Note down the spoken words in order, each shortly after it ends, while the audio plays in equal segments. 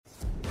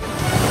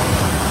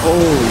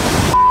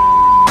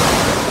Oh.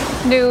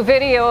 New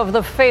video of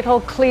the fatal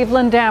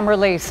Cleveland Dam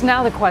release.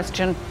 Now the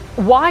question,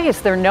 why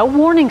is there no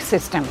warning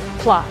system?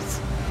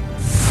 Plus,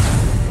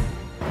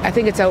 I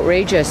think it's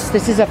outrageous.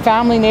 This is a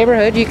family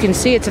neighborhood. You can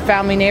see it's a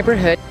family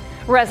neighborhood.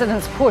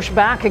 residents push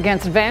back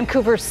against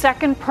Vancouver's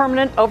second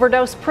permanent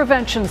overdose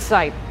prevention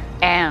site.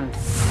 And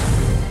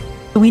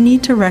we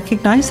need to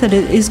recognize that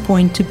it is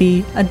going to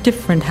be a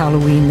different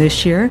Halloween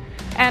this year.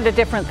 And a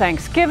different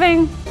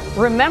Thanksgiving,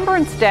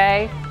 Remembrance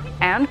Day,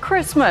 and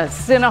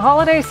Christmas in a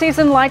holiday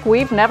season like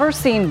we've never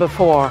seen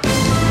before.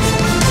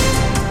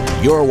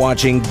 You're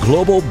watching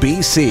Global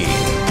BC.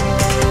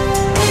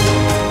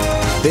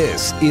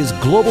 This is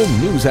Global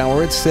News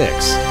Hour at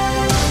 6.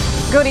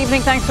 Good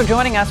evening. Thanks for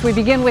joining us. We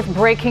begin with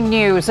breaking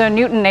news. A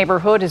Newton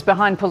neighborhood is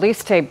behind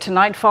police tape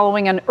tonight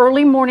following an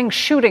early morning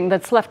shooting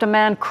that's left a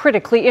man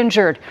critically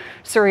injured.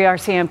 Surrey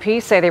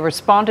RCMP say they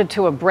responded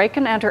to a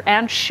break-and-enter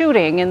and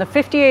shooting in the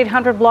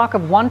 5800 block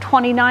of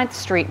 129th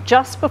Street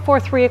just before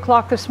 3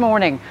 o'clock this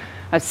morning.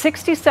 A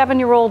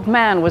 67-year-old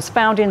man was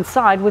found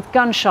inside with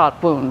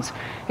gunshot wounds.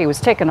 He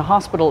was taken to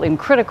hospital in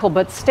critical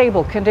but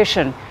stable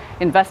condition.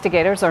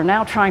 Investigators are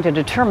now trying to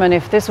determine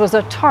if this was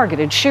a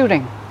targeted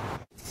shooting.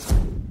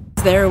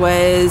 There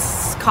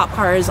was cop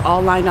cars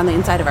all lined on the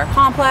inside of our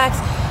complex.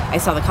 I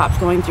saw the cops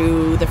going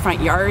through the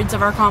front yards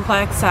of our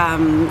complex,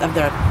 down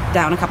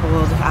a couple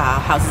of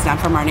houses down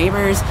from our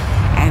neighbors,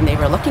 and they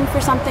were looking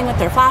for something with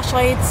their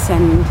flashlights,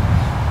 and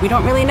we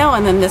don't really know.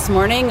 And then this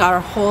morning,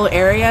 our whole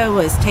area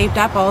was taped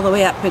up all the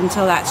way up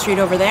until that street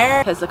over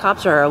there, because the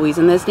cops are always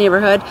in this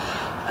neighborhood.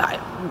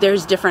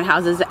 There's different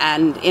houses,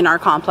 and in our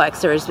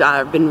complex, there's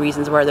been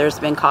reasons where there's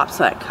been cops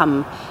that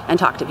come and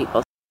talk to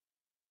people.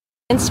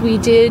 We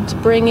did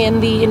bring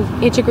in the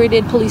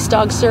integrated police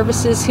dog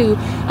services who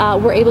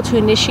were able to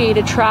initiate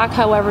a track.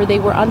 However, they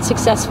were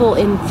unsuccessful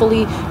in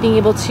fully being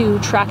able to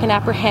track and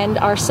apprehend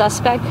our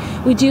suspect.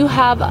 We do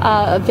have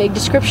a vague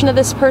description of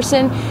this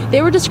person.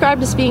 They were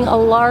described as being a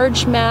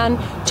large man,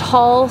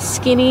 tall,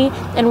 skinny,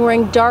 and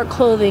wearing dark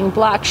clothing,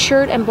 black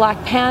shirt and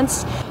black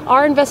pants.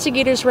 Our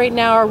investigators right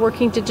now are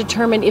working to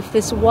determine if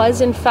this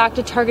was in fact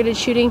a targeted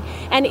shooting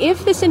and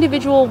if this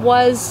individual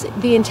was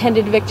the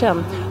intended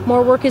victim.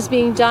 More work is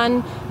being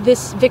done.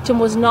 This victim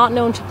was not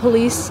known to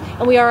police,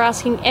 and we are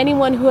asking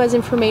anyone who has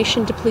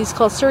information to please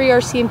call Surrey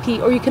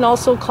RCMP, or you can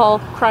also call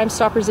Crime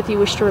Stoppers if you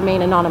wish to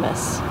remain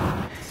anonymous.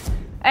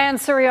 And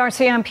Surrey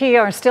RCMP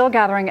are still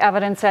gathering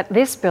evidence at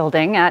this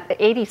building at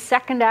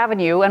 82nd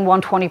Avenue and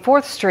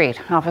 124th Street.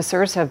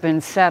 Officers have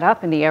been set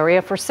up in the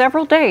area for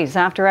several days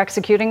after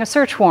executing a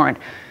search warrant.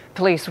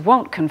 Police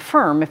won't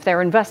confirm if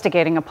they're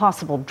investigating a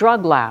possible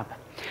drug lab.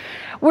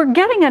 We're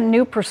getting a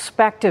new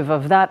perspective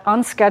of that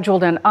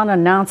unscheduled and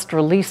unannounced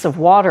release of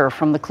water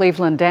from the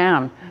Cleveland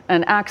Dam,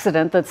 an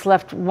accident that's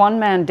left one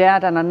man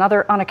dead and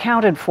another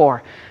unaccounted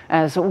for.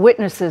 As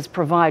witnesses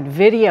provide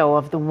video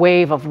of the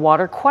wave of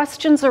water,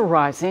 questions are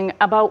rising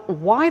about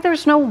why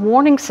there's no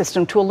warning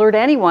system to alert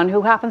anyone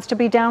who happens to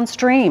be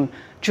downstream.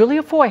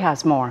 Julia Foy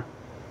has more.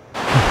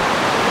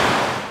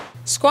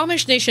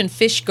 Squamish Nation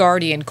fish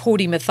guardian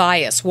Cody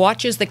Mathias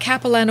watches the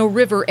Capilano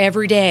River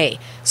every day.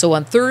 So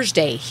on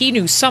Thursday, he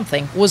knew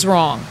something was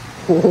wrong.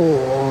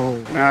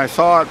 And I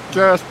saw it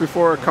just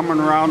before coming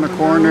around the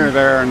corner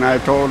there, and I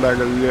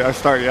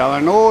started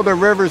yelling, "Oh, the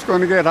river's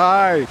going to get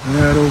high."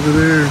 Right over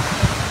there.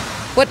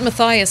 What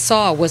Mathias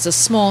saw was a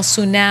small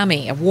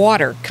tsunami of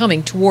water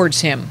coming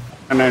towards him.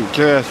 And it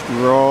just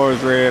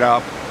rose right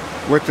up.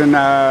 Within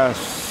a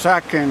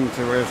second,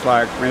 it was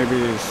like maybe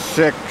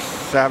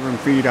 6-7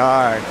 feet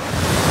high.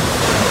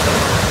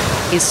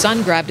 His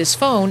son grabbed his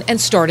phone and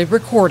started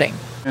recording.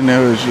 And it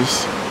was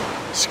just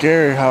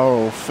scary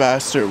how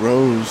fast it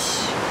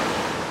rose,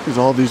 because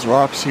all these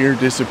rocks here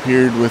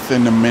disappeared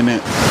within a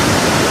minute.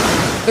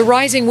 The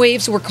rising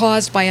waves were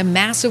caused by a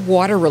massive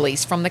water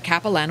release from the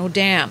Capilano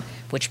Dam,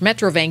 which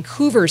Metro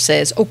Vancouver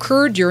says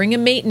occurred during a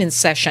maintenance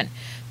session.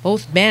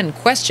 Both men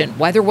question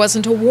why there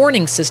wasn't a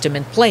warning system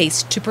in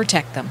place to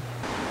protect them.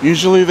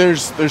 Usually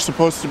there's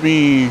supposed to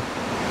be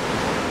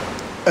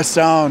a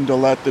sound to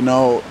let them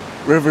know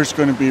river's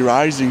going to be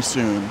rising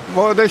soon.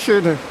 Well, they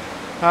should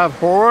have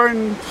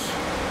horns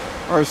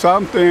or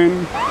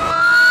something.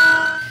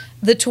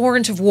 The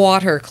torrent of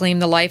water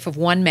claimed the life of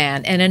one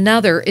man and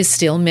another is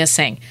still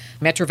missing.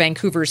 Metro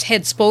Vancouver's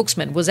head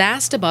spokesman was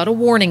asked about a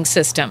warning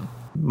system.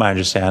 My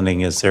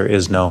understanding is there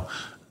is no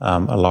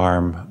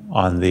alarm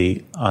on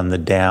the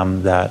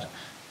dam that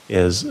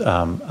is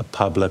a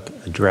public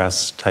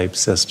address type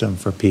system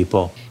for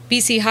people.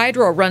 BC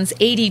Hydro runs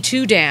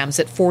 82 dams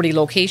at 40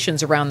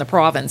 locations around the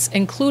province,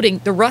 including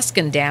the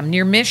Ruskin Dam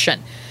near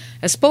Mission.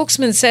 A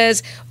spokesman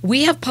says,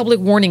 "We have public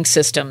warning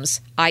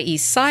systems, i.e.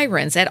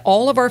 sirens, at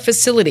all of our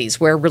facilities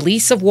where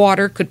release of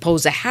water could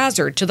pose a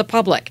hazard to the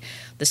public.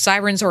 The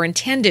sirens are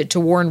intended to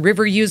warn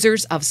river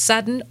users of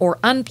sudden or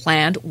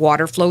unplanned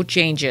water flow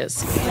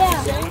changes."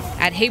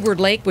 At Hayward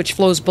Lake, which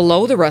flows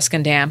below the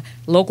Ruskin Dam,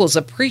 locals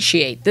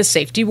appreciate the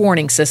safety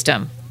warning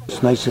system.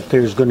 It's nice if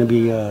there's going to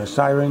be a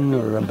siren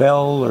or a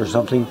bell or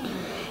something,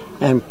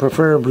 and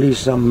preferably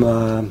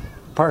some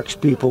parks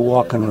people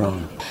walking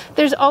around.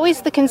 There's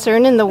always the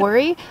concern and the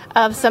worry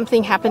of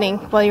something happening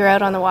while you're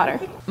out on the water.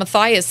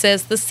 Matthias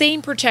says the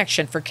same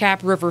protection for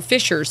Cap River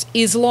fishers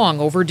is long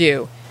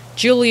overdue.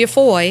 Julia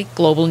Foy,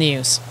 Global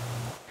News.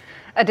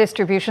 A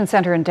distribution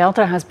center in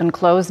Delta has been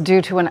closed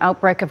due to an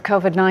outbreak of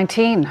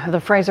COVID-19. The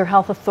Fraser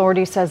Health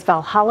Authority says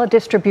Valhalla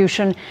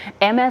Distribution,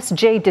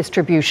 MSJ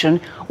Distribution,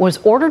 was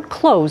ordered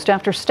closed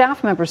after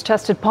staff members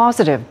tested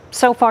positive.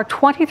 So far,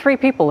 23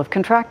 people have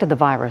contracted the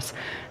virus.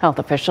 Health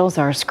officials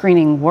are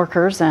screening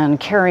workers and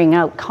carrying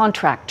out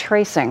contract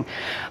tracing.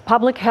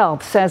 Public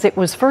Health says it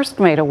was first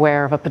made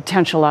aware of a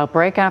potential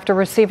outbreak after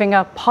receiving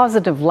a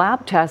positive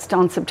lab test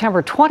on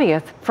September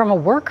 20th from a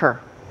worker.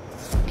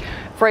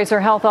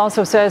 Fraser Health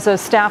also says a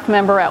staff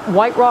member at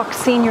White Rock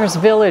Seniors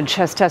Village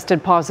has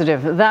tested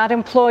positive. That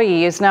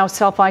employee is now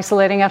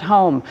self-isolating at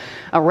home.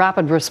 A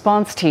rapid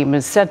response team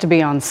is said to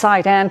be on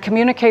site and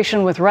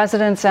communication with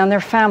residents and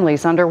their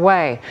families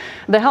underway.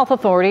 The health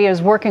authority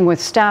is working with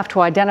staff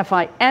to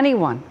identify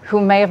anyone who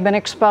may have been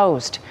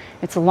exposed.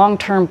 It's a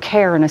long-term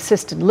care and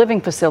assisted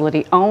living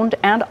facility owned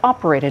and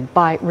operated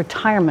by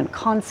Retirement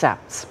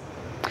Concepts.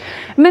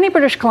 Many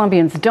British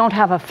Columbians don't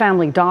have a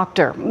family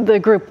doctor. The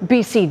group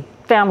BC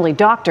Family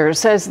Doctors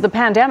says the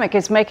pandemic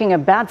is making a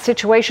bad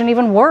situation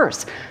even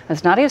worse.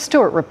 As Nadia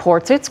Stewart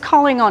reports, it's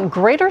calling on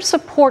greater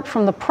support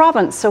from the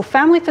province so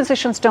family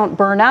physicians don't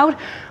burn out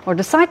or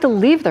decide to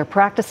leave their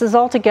practices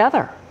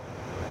altogether.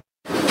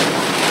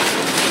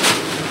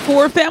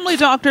 For family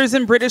doctors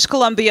in British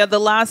Columbia, the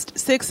last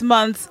 6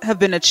 months have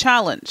been a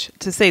challenge,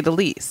 to say the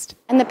least.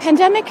 And the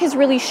pandemic has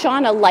really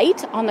shone a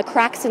light on the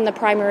cracks in the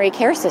primary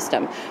care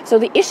system. So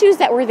the issues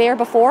that were there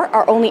before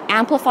are only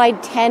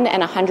amplified 10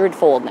 and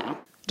 100-fold now.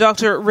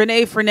 Dr.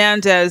 Renee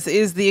Fernandez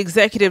is the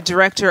executive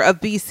director of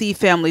BC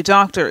Family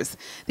Doctors.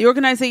 The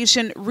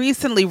organization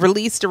recently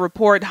released a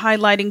report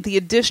highlighting the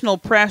additional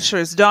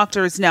pressures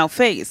doctors now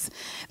face.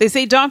 They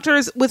say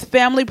doctors with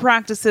family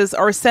practices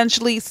are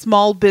essentially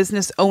small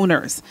business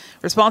owners,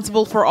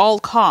 responsible for all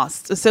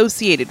costs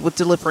associated with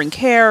delivering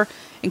care,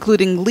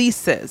 including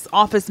leases,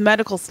 office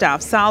medical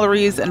staff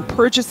salaries, and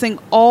purchasing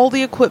all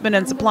the equipment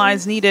and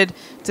supplies needed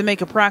to make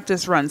a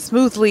practice run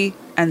smoothly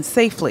and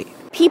safely.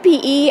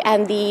 PPE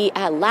and the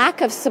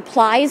lack of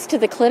supplies to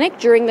the clinic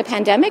during the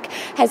pandemic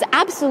has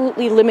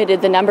absolutely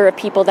limited the number of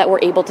people that we're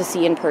able to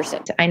see in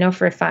person. I know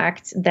for a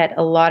fact that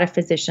a lot of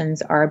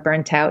physicians are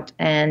burnt out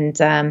and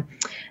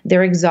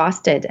they're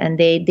exhausted and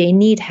they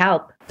need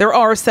help. There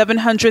are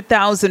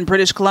 700,000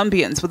 British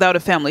Columbians without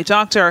a family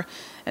doctor,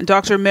 and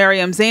Dr.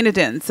 Mariam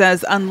Zainuddin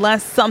says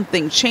unless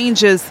something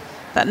changes,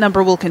 that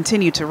number will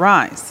continue to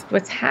rise.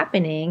 What's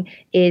happening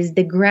is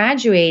the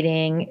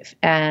graduating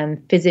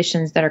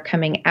physicians that are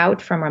coming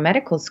out from our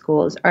medical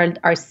schools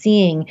are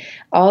seeing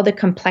all the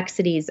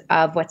complexities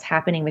of what's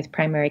happening with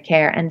primary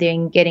care, and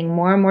they're getting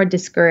more and more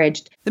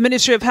discouraged. The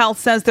Ministry of Health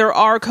says there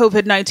are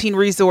COVID-19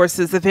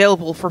 resources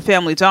available for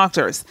family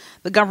doctors.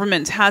 The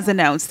government has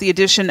announced the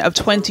addition of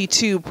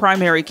 22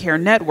 primary care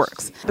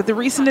networks, but the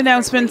recent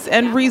announcements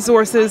and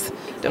resources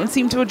don't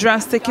seem to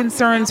address the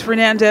concerns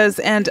Fernandez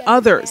and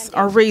others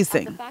are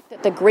raising. The fact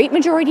that the great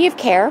majority of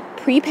care,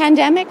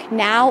 pre-pandemic,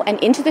 now and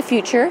into the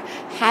future,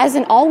 has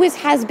and always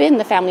has been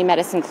the family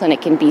medicine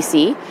clinic in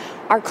BC.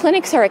 Our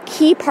clinics are a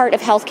key part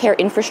of healthcare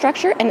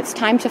infrastructure, and it's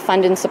time to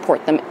fund and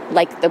support them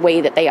like the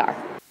way that they are.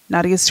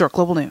 Nadia Stewart,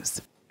 Global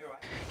News.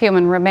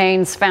 Human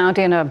remains found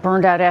in a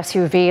burned-out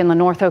SUV in the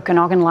North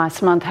Okanagan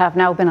last month have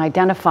now been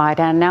identified,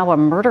 and now a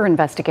murder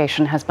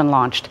investigation has been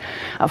launched.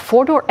 A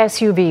four-door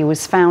SUV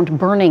was found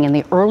burning in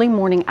the early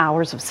morning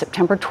hours of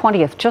September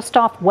 20th, just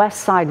off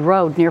West Side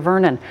Road near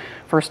Vernon.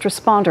 First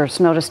responders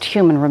noticed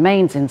human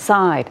remains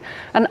inside.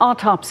 An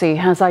autopsy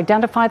has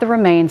identified the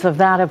remains of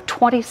that of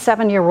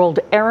 27-year-old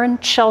Erin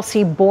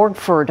Chelsea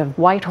Borgford of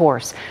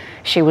Whitehorse.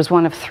 She was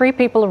one of 3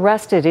 people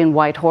arrested in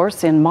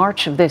Whitehorse in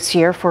March of this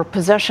year for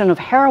possession of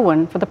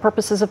heroin for the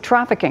purposes of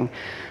trafficking.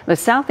 The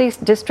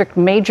Southeast District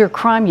Major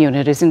Crime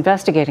Unit is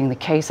investigating the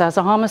case as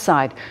a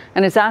homicide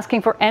and is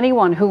asking for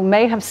anyone who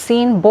may have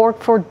seen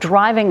Borgford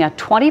driving a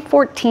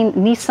 2014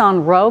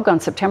 Nissan Rogue on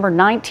September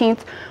 19th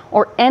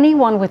or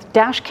anyone with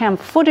dashcam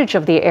footage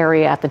of the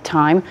area at the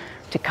time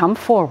to come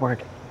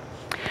forward.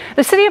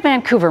 The City of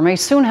Vancouver may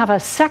soon have a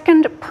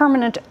second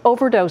permanent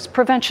overdose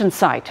prevention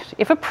site.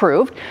 If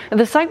approved,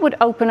 the site would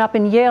open up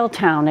in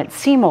Yaletown, at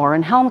Seymour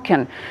and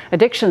Helmkin.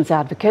 Addictions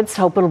advocates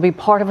hope it'll be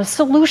part of a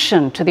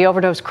solution to the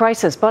overdose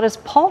crisis. But as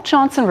Paul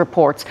Johnson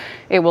reports,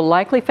 it will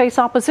likely face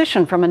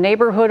opposition from a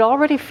neighborhood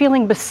already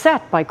feeling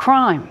beset by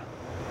crime.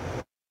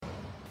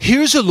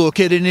 Here's a look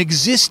at an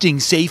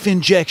existing safe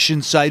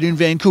injection site in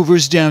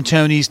Vancouver's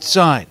downtown east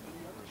side.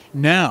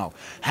 Now,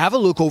 have a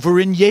look over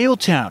in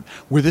Yaletown,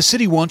 where the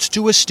city wants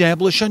to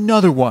establish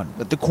another one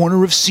at the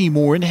corner of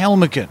Seymour and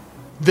Helmkin.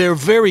 They're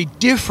very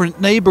different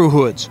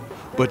neighborhoods,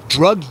 but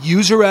drug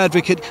user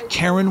advocate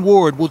Karen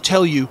Ward will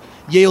tell you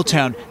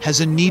Yaletown has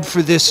a need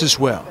for this as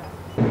well.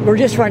 We're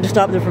just trying to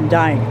stop them from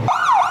dying.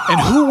 And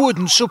who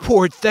wouldn't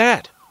support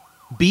that?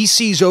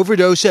 BC's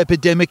overdose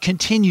epidemic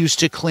continues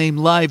to claim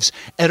lives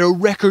at a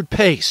record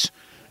pace.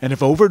 And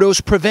if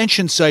overdose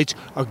prevention sites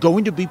are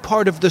going to be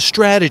part of the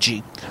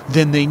strategy,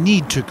 then they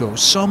need to go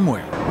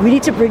somewhere. We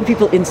need to bring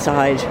people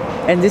inside,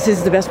 and this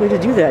is the best way to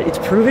do that. It's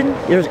proven,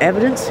 there's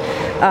evidence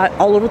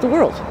all over the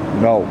world.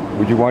 No.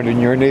 Would you want it in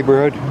your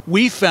neighborhood?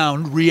 We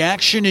found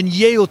reaction in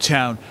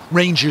Yaletown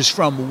ranges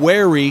from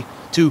wary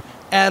to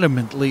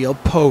adamantly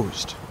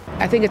opposed.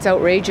 I think it's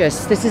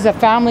outrageous. This is a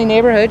family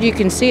neighborhood. You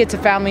can see it's a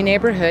family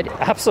neighborhood.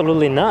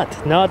 Absolutely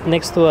not. Not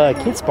next to a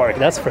kids park,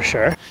 that's for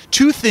sure.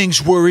 Two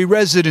things worry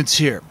residents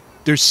here.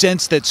 Their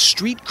sense that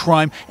street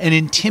crime and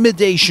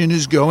intimidation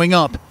is going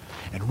up.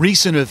 And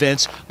recent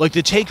events, like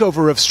the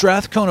takeover of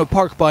Strathcona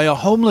Park by a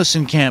homeless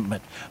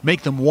encampment,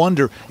 make them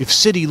wonder if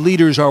city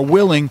leaders are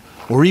willing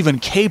or even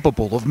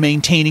capable of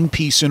maintaining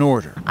peace and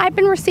order. I've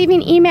been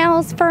receiving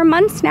emails for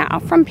months now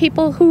from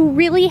people who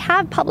really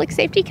have public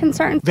safety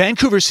concerns.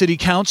 Vancouver City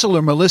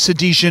Councillor Melissa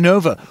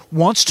DeGenova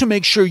wants to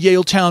make sure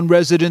Yaletown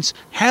residents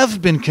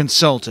have been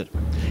consulted.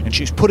 And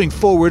she's putting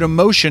forward a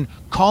motion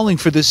calling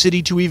for the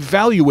city to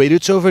evaluate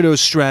its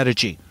overdose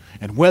strategy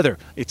and whether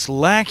it's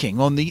lacking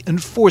on the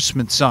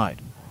enforcement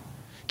side.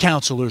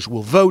 Councillors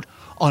will vote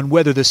on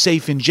whether the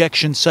safe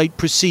injection site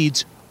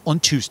proceeds on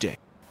Tuesday.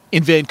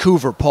 In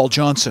Vancouver, Paul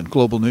Johnson,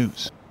 Global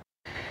News.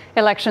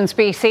 Elections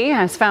BC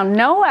has found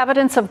no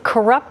evidence of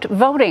corrupt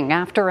voting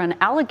after an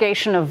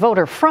allegation of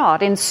voter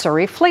fraud in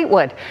Surrey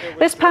Fleetwood.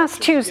 This past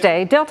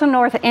Tuesday, Delta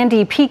North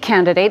NDP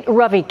candidate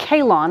Ravi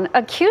Kahlon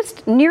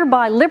accused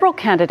nearby Liberal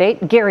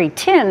candidate Gary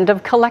Tind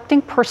of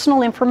collecting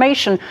personal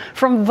information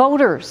from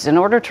voters in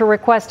order to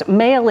request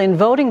mail-in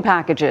voting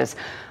packages.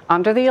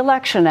 Under the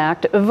Election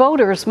Act,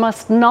 voters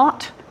must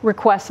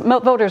request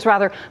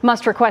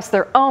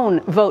their own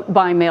vote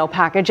by mail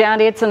package,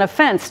 and it's an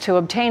offence to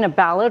obtain a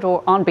ballot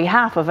or on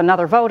behalf of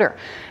another voter.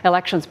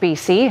 Elections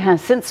BC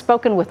has since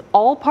spoken with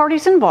all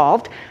parties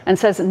involved and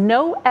says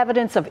no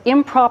evidence of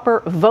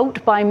improper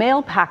vote by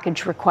mail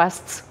package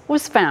requests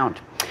was found.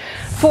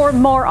 For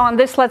more on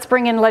this, let's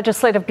bring in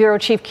Legislative Bureau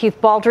Chief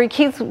Keith Baldry.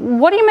 Keith,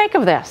 what do you make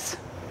of this?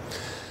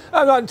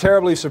 I'm not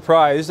terribly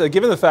surprised,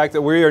 given the fact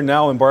that we are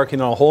now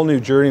embarking on a whole new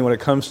journey when it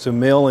comes to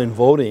mail-in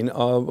voting.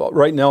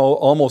 Right now,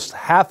 almost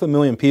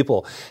 500,000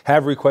 people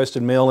have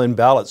requested mail-in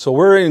ballots. So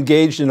we're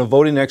engaged in a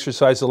voting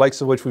exercise, the likes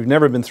of which we've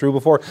never been through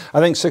before. I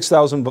think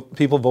 6,000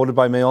 people voted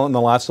by mail in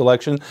the last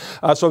election.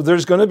 So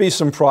there's going to be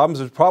some problems.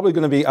 There's probably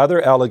going to be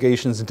other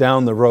allegations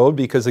down the road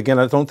because, again,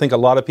 I don't think a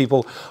lot of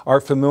people are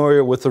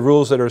familiar with the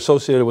rules that are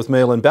associated with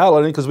mail-in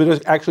balloting because we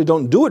just actually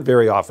don't do it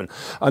very often.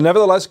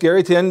 Nevertheless,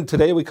 Gary Tind,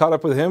 today we caught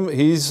up with him.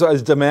 He's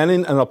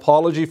demanding an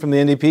apology from the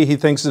NDP. He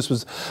thinks this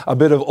was a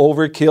bit of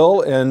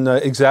overkill and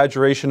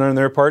exaggeration on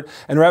their part.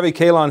 And Ravi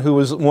Kahlon, who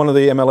was one of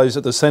the MLAs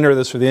at the center of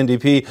this for the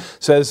NDP,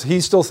 says he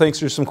still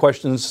thinks there's some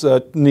questions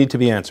that need to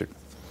be answered.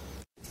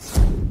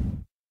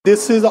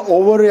 This is an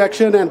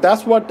overreaction, and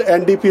that's what the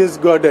NDP is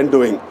good in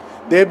doing.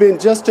 They've been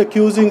just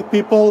accusing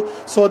people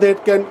so they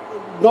can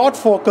not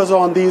focus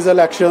on these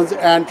elections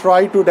and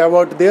try to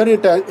divert their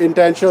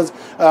intentions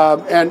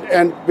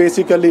and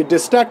basically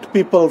distract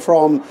people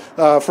from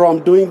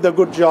doing the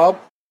good job.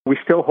 We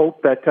still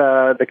hope that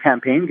the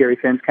campaign, Gary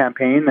Tind's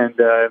campaign, and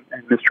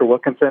Mr.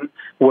 Wilkinson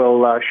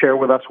will share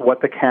with us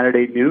what the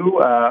candidate knew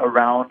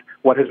around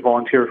what his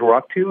volunteers were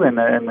up to in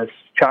this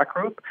chat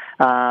group.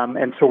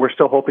 And so we're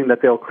still hoping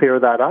that they'll clear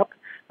that up.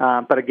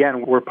 But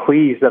again, we're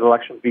pleased that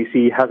Elections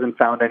BC hasn't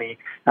found any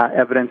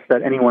evidence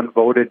that anyone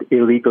voted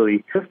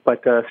illegally,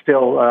 but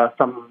still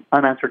some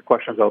unanswered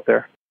questions out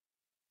there.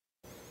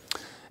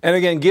 And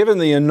again, given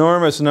the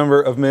enormous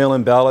number of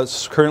mail-in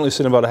ballots, currently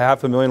sitting about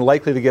 500,000,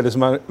 likely to get as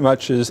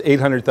much as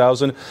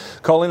 800,000,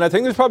 Colleen, I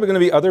think there's probably going to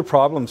be other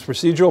problems,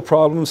 procedural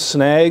problems,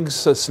 snags,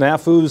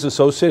 snafus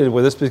associated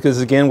with this, because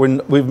again,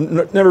 we've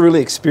never really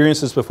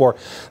experienced this before.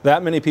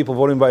 That many people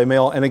voting by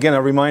mail. And again,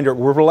 a reminder,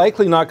 we're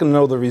likely not going to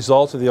know the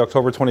results of the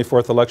October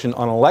 24th election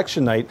on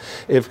election night,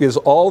 because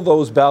all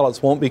those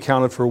ballots won't be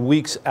counted for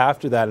weeks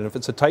after that. And if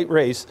it's a tight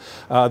race,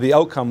 the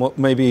outcome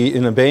may be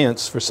in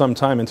abeyance for some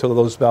time until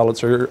those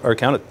ballots are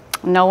counted.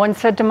 No one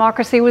said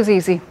democracy was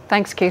easy.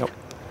 Thanks, Keith. Nope.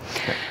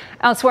 Okay.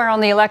 Elsewhere on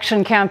the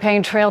election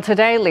campaign trail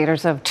today,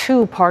 leaders of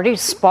two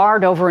parties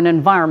sparred over an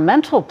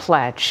environmental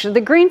pledge.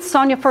 The Greens'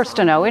 Sonia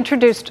Furstenau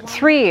introduced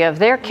 3 of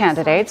their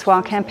candidates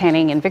while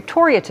campaigning in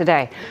Victoria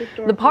today.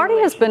 The party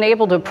has been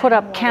able to put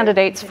up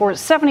candidates for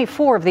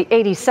 74 of the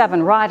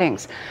 87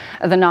 ridings.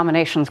 The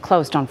nominations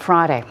closed on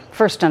Friday.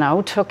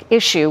 Furstenau took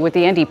issue with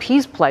the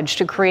NDP's pledge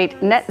to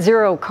create net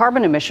zero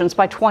carbon emissions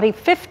by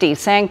 2050,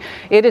 saying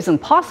it isn't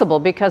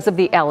possible because of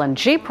the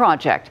LNG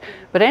project.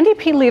 But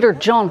NDP leader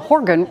John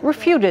Horgan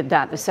refuted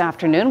that this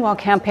afternoon while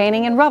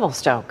campaigning in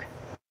Revelstoke.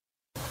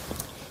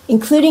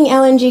 Including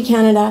LNG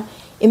Canada,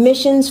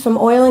 emissions from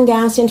oil and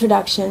gas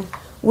introduction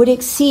would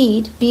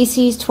exceed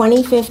BC's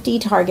 2050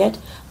 target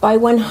by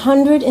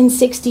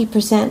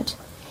 160%,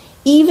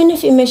 even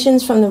if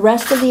emissions from the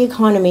rest of the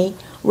economy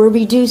were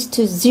reduced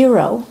to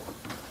zero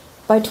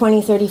by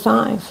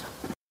 2035.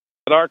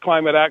 Our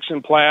climate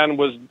action plan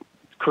was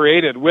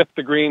created with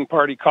the Green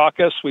Party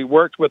caucus. We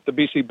worked with the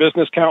BC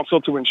Business Council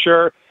to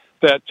ensure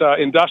that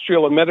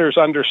industrial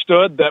emitters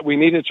understood that we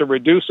needed to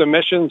reduce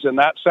emissions in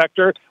that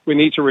sector. We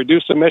need to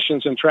reduce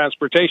emissions in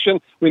transportation.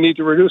 We need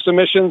to reduce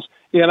emissions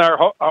in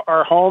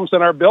our homes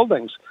and our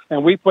buildings.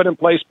 And we put in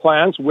place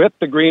plans with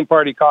the Green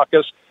Party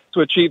caucus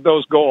to achieve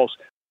those goals.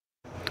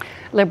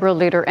 Liberal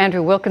leader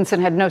Andrew Wilkinson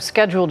had no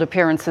scheduled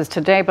appearances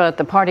today, but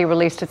the party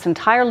released its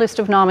entire list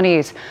of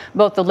nominees.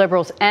 Both the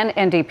Liberals and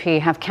NDP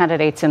have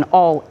candidates in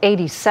all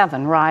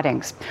 87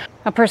 ridings.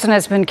 A person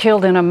has been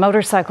killed in a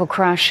motorcycle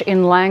crash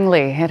in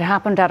Langley. It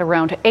happened at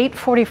around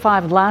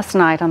 8:45 last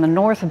night on the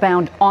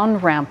northbound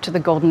on-ramp to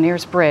the Golden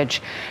Ears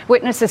Bridge.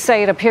 Witnesses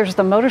say it appears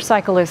the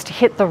motorcyclist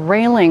hit the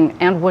railing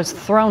and was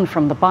thrown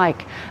from the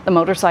bike. The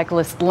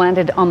motorcyclist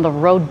landed on the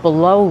road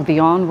below the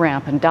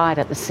on-ramp and died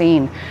at the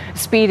scene.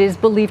 Speed is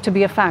believed to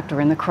be a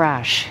factor in the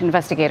crash.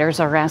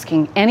 Investigators are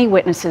asking any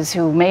witnesses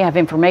who may have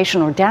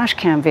information or dash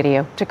cam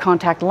video to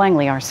contact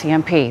Langley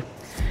RCMP.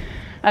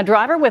 A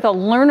driver with a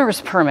learner's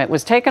permit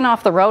was taken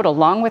off the road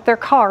along with their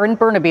car in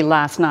Burnaby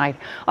last night.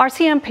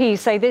 RCMP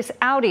say this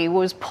Audi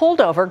was pulled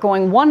over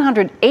going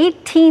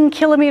 118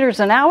 kilometers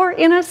an hour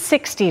in a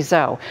 60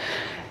 zone.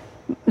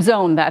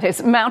 That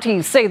is.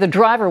 Mounties say the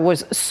driver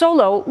was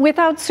solo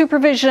without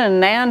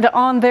supervision and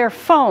on their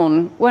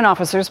phone when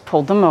officers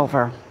pulled them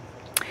over.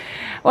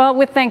 Well,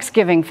 with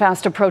Thanksgiving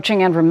fast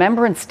approaching and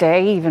Remembrance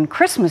Day, even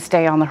Christmas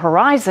Day on the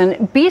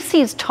horizon,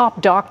 BC's top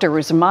doctor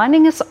is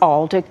reminding us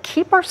all to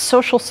keep our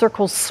social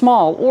circles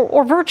small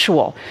or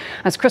virtual.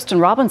 As Kristen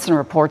Robinson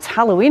reports,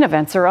 Halloween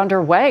events are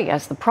underway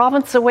as the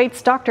province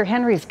awaits Dr.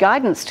 Henry's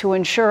guidance to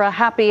ensure a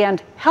happy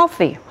and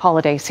healthy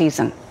holiday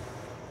season.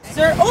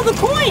 Sir, all the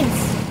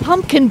coins!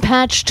 Pumpkin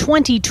Patch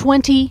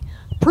 2020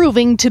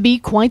 proving to be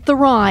quite the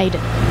ride.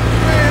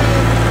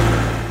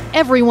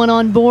 Everyone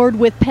on board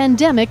with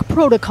pandemic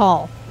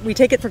protocol. We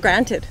take it for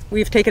granted.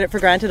 We've taken it for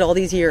granted all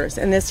these years,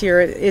 and this year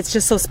it's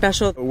just so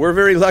special. We're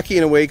very lucky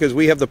in a way because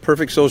we have the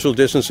perfect social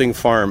distancing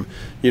farm,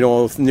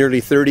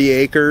 nearly 30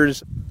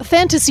 acres.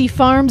 Fantasy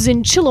Farms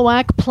in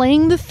Chilliwack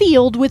playing the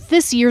field with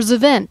this year's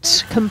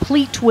event,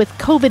 complete with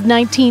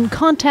COVID-19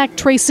 contact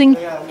tracing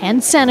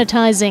and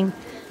sanitizing.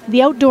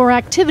 The outdoor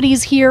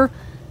activities here,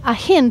 a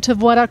hint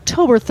of what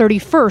October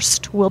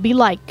 31st will be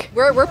like.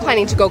 We're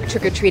planning to go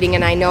trick-or-treating,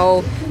 and I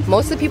know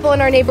most of the people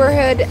in our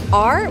neighborhood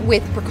are,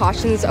 with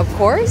precautions, of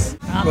course.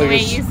 Not the way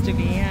it used to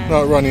be, yeah.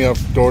 Not running up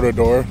door to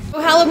door. So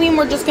Halloween,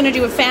 we're just going to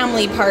do a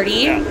family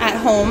party at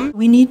home.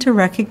 We need to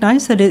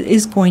recognize that it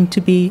is going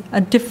to be a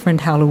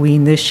different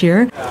Halloween this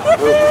year.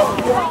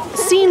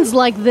 Scenes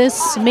like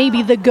this may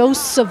be the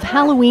ghosts of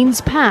Halloween's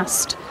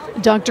past.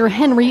 Dr.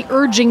 Henry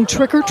urging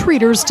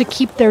trick-or-treaters to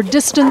keep their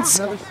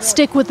distance,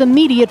 stick with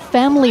immediate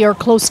family or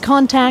close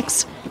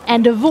contacts,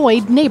 and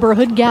avoid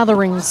neighborhood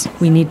gatherings.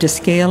 We need to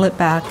scale it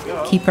back,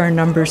 keep our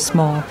numbers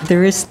small.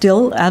 There is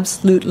still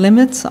absolute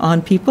limits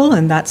on people,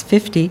 and that's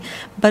 50,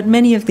 but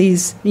many of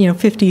these,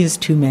 50 is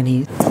too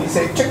many. We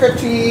say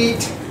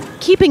trick-or-treat.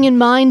 Keeping in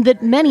mind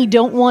that many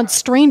don't want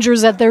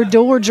strangers at their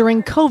door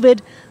during COVID,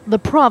 the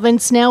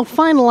province now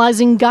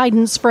finalizing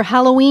guidance for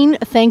Halloween,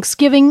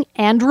 Thanksgiving,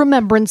 and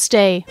Remembrance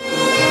Day.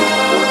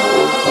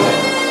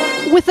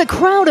 With a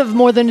crowd of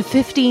more than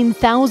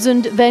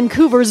 15,000,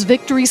 Vancouver's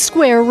Victory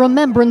Square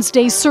Remembrance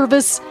Day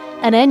service,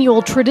 an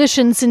annual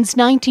tradition since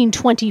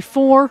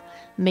 1924,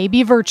 may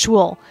be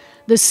virtual.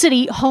 The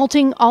city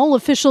halting all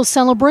official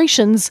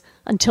celebrations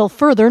until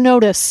further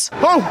notice.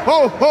 Ho,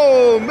 ho,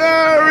 ho!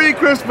 Merry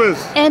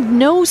Christmas! And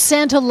no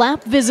Santa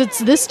lap visits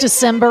this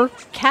December.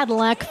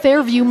 Cadillac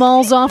Fairview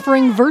Malls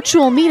offering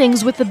virtual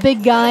meetings with the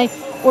big guy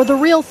or the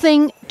real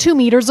thing 2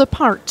 meters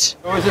apart.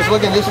 I was just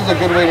looking, this is a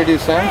good way to do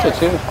Santa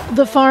too.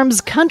 The farm's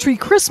Country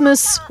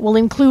Christmas will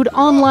include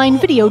online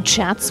video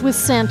chats with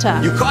Santa.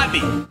 You caught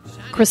me!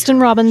 Kristen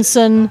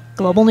Robinson,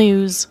 Global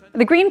News.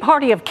 The Green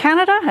Party of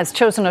Canada has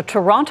chosen a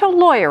Toronto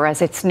lawyer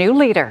as its new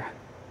leader.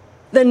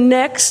 The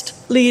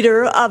next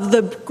leader of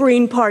the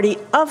Green Party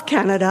of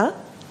Canada,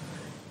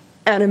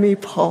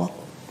 Annamie Paul.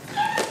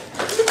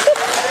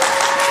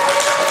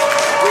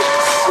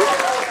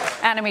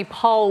 Annamie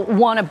Paul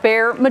won a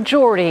bare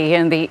majority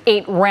in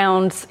 8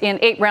 rounds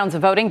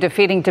of voting,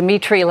 defeating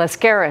Dimitri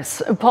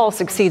Lascaris. Paul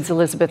succeeds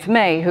Elizabeth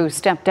May, who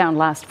stepped down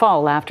last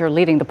fall after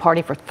leading the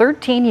party for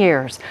 13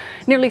 years.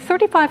 Nearly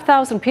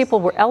 35,000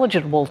 people were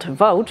eligible to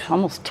vote,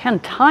 almost 10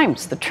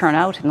 times the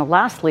turnout in the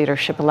last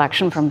leadership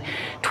election from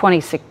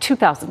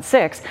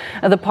 2006.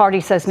 The party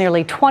says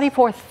nearly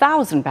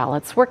 24,000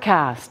 ballots were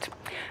cast.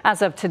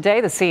 As of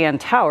today, the CN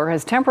Tower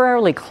has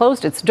temporarily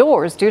closed its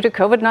doors due to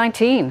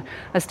COVID-19.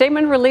 A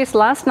statement released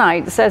last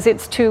night says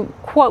it's to,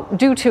 quote,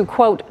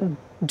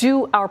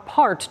 do our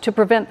part to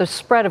prevent the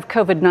spread of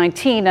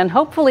COVID-19 and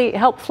hopefully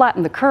help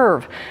flatten the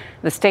curve.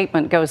 The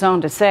statement goes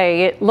on to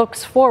say it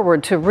looks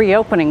forward to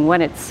reopening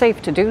when it's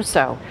safe to do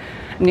so.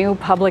 New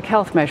public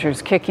health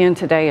measures kick in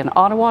today in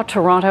Ottawa,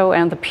 Toronto,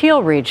 and the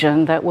Peel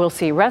region that will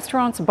see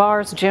restaurants,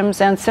 bars,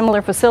 gyms, and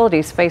similar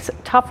facilities face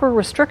tougher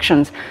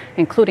restrictions,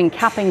 including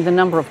capping the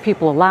number of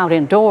people allowed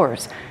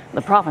indoors.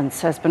 The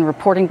province has been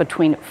reporting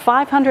between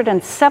 500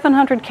 and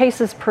 700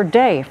 cases per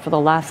day for the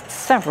last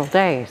several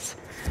days.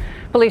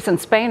 Police in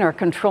Spain are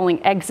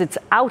controlling exits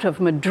out of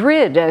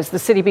Madrid as the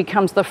city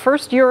becomes the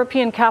first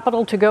European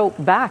capital to go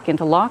back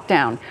into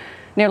lockdown.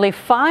 Nearly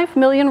 5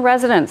 million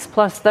residents,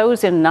 plus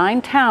those in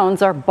 9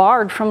 towns, are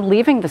barred from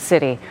leaving the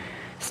city.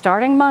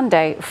 Starting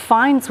Monday,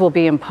 fines will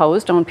be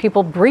imposed on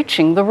people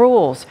breaching the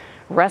rules.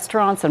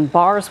 Restaurants and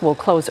bars will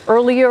close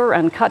earlier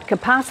and cut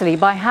capacity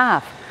by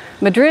half.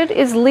 Madrid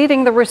is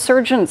leading the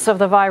resurgence of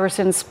the virus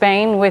in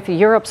Spain, with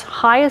Europe's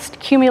highest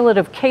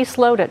cumulative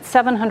caseload at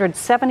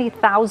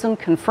 770,000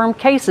 confirmed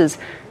cases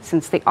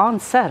since the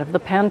onset of the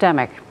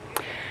pandemic.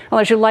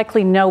 Well, as you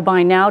likely know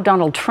by now,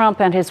 Donald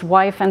Trump and his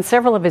wife and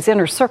several of his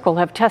inner circle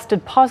have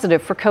tested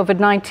positive for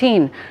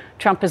COVID-19.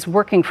 Trump is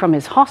working from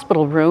his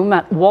hospital room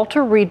at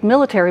Walter Reed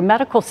Military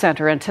Medical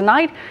Center, and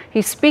tonight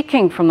he's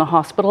speaking from the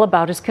hospital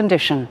about his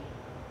condition.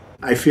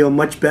 I feel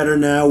much better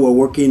now. We're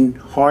working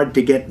hard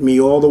to get me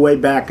all the way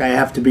back. I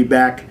have to be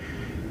back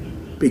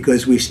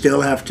because we still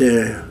have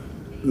to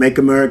make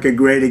America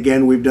great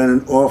again. We've done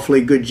an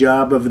awfully good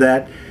job of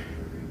that,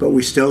 but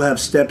we still have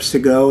steps to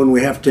go, and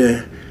we have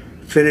to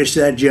finish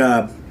that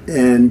job.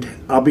 And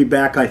I'll be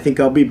back. I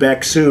think I'll be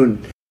back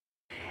soon.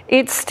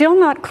 It's still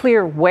not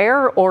clear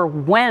where or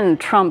when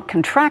Trump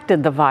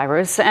contracted the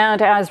virus, and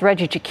as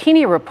Reggie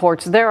Cicchini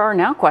reports, there are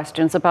now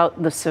questions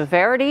about the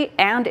severity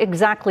and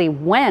exactly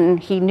when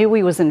he knew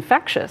he was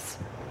infectious.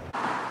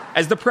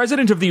 As the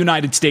President of the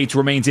United States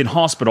remains in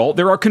hospital,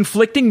 there are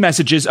conflicting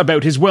messages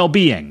about his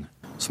well-being.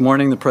 This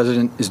morning, the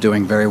President is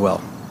doing very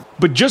well.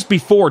 But just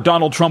before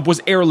Donald Trump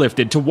was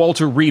airlifted to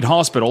Walter Reed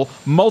Hospital,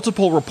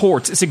 multiple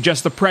reports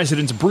suggest the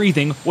President's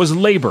breathing was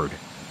labored.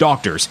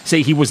 Doctors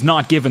say he was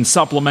not given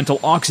supplemental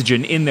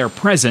oxygen in their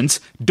presence,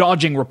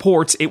 dodging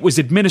reports it was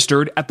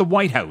administered at the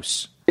White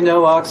House.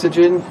 No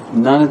oxygen,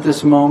 none at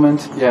this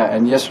moment. Yeah,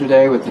 and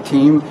yesterday with the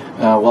team,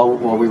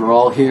 while we were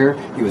all here,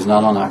 he was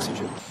not on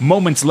oxygen.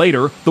 Moments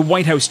later, the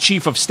White House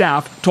chief of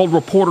staff told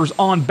reporters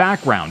on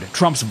Background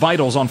Trump's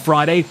vitals on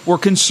Friday were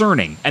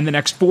concerning and the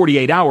next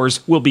 48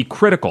 hours will be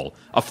critical,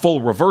 a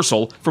full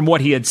reversal from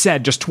what he had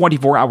said just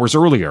 24 hours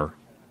earlier.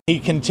 He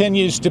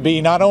continues to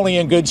be not only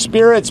in good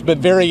spirits, but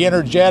very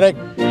energetic.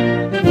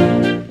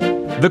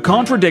 The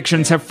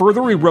contradictions have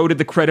further eroded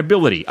the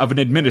credibility of an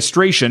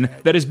administration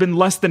that has been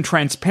less than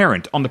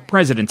transparent on the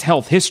president's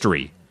health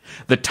history.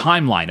 The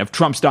timeline of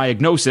Trump's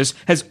diagnosis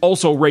has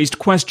also raised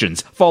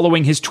questions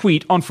following his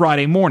tweet on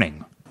Friday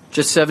morning.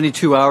 Just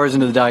 72 hours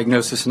into the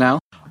diagnosis now.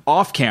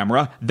 Off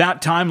camera,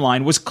 that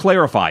timeline was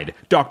clarified.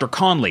 Dr.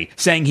 Conley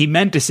saying he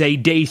meant to say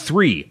day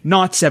 3,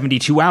 not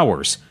 72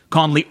 hours.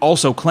 Conley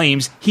also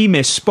claims he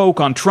misspoke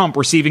on Trump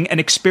receiving an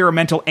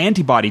experimental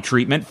antibody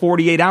treatment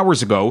 48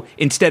 hours ago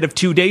instead of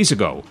 2 days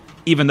ago,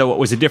 even though it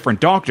was a different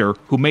doctor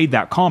who made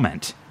that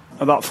comment.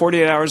 About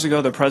 48 hours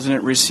ago, the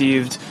president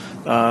received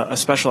a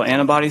special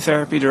antibody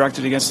therapy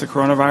directed against the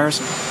coronavirus.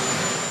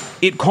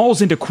 It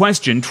calls into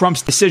question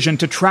Trump's decision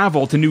to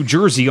travel to New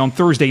Jersey on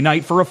Thursday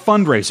night for a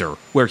fundraiser,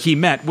 where he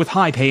met with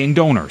high-paying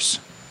donors.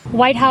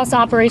 White House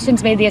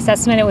operations made the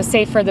assessment it was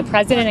safe for the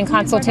president in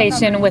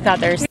consultation with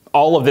others.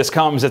 All of this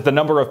comes as the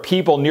number of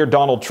people near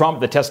Donald Trump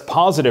that test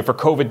positive for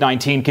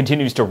COVID-19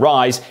 continues to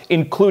rise,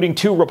 including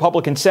 2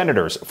 Republican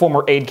senators,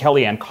 former aide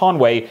Kellyanne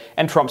Conway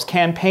and Trump's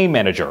campaign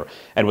manager.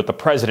 And with the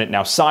president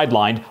now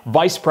sidelined,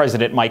 Vice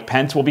President Mike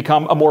Pence will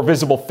become a more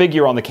visible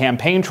figure on the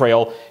campaign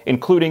trail,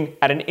 including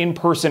at an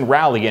in-person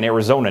rally in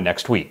Arizona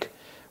next week.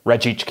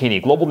 Reggie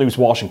Cicchini, Global News,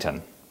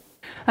 Washington.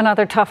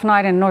 Another tough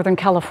night in Northern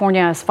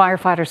California as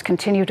firefighters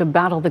continue to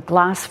battle the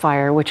glass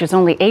fire, which is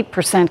only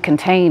 8%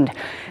 contained.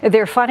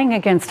 They're fighting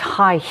against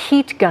high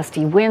heat,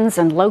 gusty winds,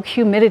 and low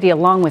humidity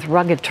along with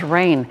rugged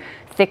terrain.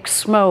 Thick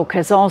smoke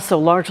has also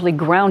largely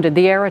grounded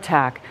the air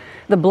attack.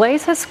 The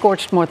blaze has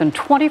scorched more than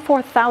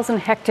 24,000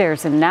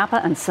 hectares in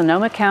Napa and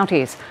Sonoma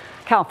counties.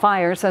 CAL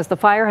FIRE says the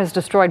fire has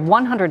destroyed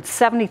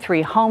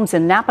 173 homes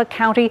in Napa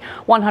County,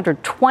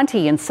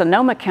 120 in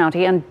Sonoma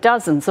County, and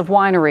dozens of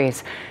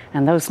wineries.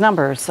 And those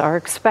numbers are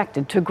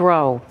expected to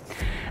grow.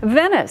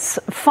 Venice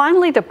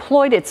finally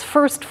deployed its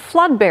first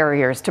flood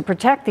barriers to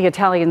protect the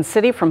Italian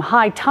city from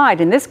high tide,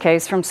 in this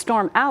case from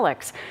Storm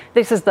Alex.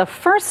 This is the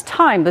first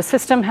time the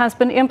system has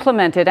been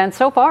implemented, and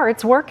so far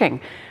it's working.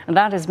 And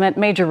that has meant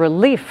major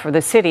relief for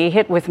the city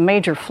hit with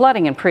major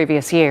flooding in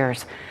previous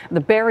years.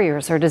 The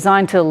barriers are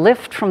designed to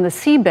lift from the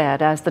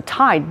seabed as the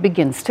tide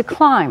begins to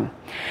climb.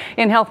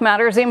 In health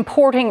matters,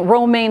 importing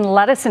romaine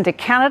lettuce into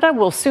Canada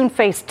will soon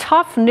face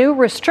tough new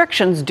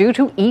restrictions due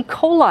to E.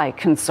 coli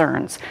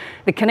concerns.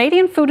 The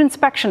Canadian Food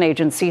Inspection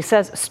Agency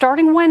says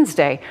starting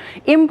Wednesday,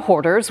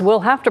 importers will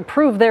have to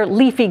prove their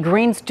leafy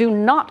greens do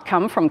not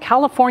come from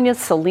California's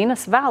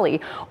Salinas Valley,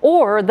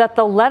 or that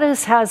the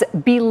lettuce has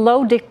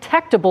below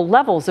detectable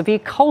levels of E.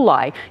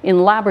 coli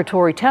in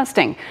laboratory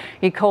testing.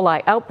 E.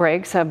 coli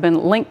outbreaks have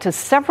been linked to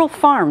several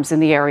farms in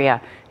the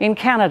area. In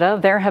Canada,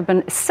 there have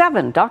been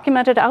 7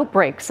 documented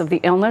outbreaks of the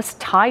illness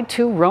tied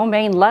to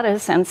romaine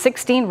lettuce and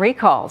 16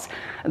 recalls.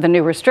 The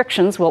new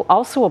restrictions will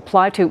also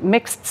apply to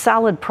mixed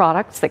salad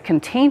products that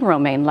contain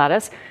romaine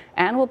lettuce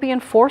and will be in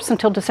force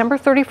until December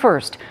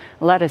 31st.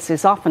 Lettuce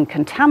is often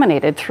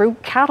contaminated through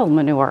cattle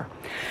manure.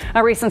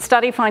 A recent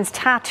study finds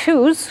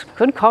tattoos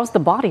could cause the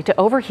body to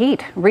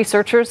overheat.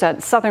 Researchers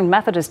at Southern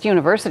Methodist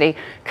University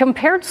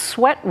compared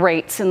sweat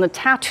rates in the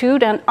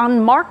tattooed and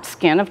unmarked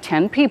skin of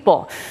 10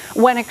 people.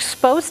 When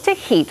exposed to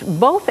heat,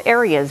 both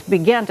areas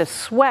began to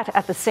sweat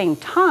at the same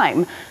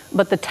time,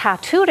 but the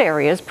tattooed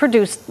areas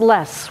produced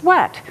less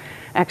sweat.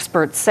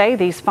 Experts say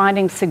these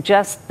findings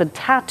suggest the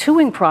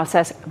tattooing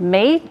process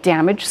may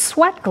damage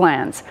sweat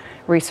glands.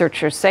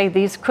 Researchers say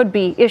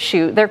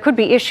there could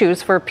be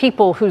issues for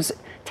people whose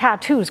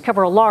tattoos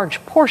cover a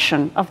large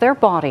portion of their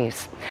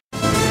bodies.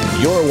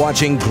 You're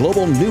watching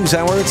Global News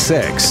Hour at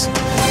 6.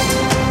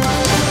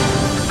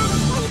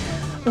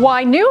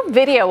 Why new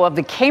video of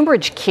the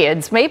Cambridge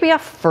kids may be a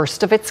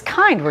first of its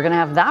kind. We're going to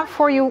have that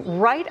for you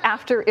right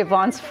after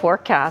Yvonne's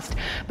forecast.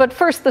 But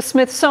first, the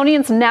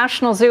Smithsonian's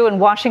National Zoo in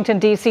Washington,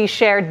 D.C.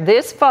 shared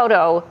this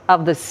photo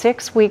of the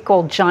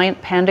 6-week-old giant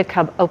panda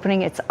cub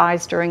opening its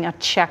eyes during a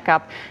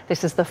checkup.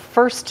 This is the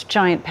first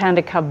giant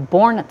panda cub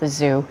born at the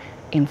zoo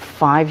in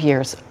 5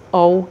 years.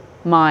 Oh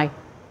my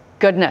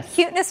goodness.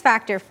 Cuteness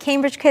factor.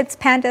 Cambridge kids,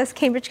 pandas,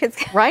 Cambridge kids.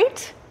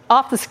 Right?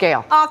 Off the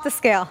scale. Off the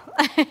scale.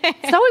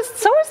 So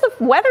is the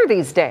weather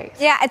these days.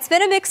 Yeah, it's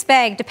been a mixed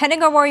bag.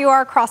 Depending on where you are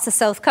across the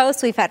south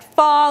coast, we've had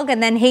fog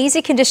and then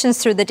hazy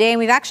conditions through the day. And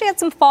we've actually had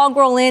some fog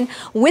roll in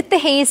with the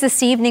haze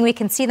this evening. We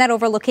can see that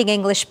overlooking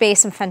English Bay.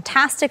 Some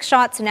fantastic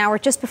shots an hour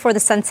just before the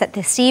sunset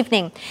this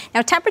evening.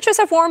 Now, temperatures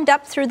have warmed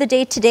up through the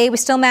day today. We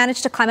still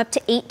managed to climb up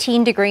to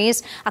 18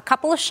 degrees. A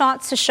couple of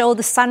shots to show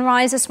the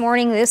sunrise this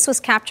morning. This was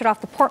captured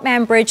off the Port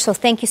Mann Bridge. So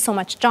thank you so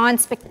much, John.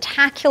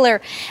 Spectacular.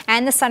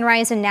 And the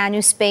sunrise in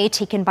Nanu's Bay,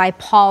 taken by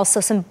Paul.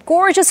 So some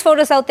gorgeous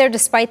photos out there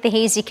despite the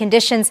hazy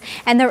conditions.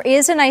 And there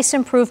is a nice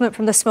improvement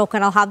from the smoke,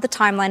 and I'll have the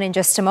timeline in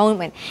just a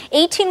moment.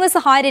 18 was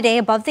the high today,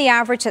 above the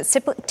average that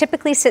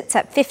typically sits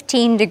at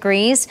 15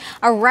 degrees.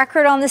 A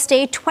record on this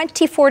day,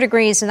 24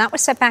 degrees, and that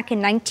was set back in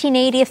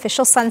 1980.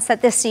 Official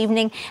sunset this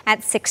evening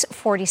at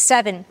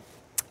 6:47.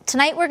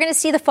 Tonight, we're going to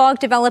see the fog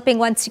developing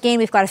once again.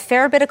 We've got a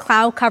fair bit of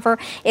cloud cover.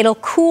 It'll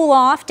cool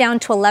off down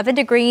to 11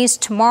 degrees.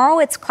 Tomorrow,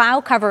 it's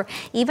cloud cover.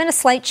 Even a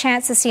slight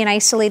chance to see an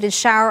isolated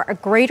shower. A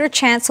greater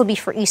chance will be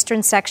for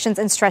eastern sections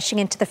and stretching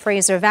into the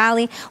Fraser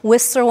Valley.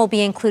 Whistler will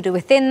be included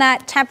within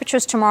that.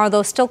 Temperatures tomorrow,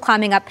 though, still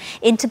climbing up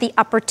into the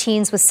upper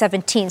teens with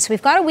 17. So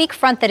we've got a weak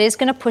front that is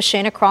going to push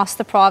in across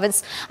the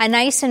province. A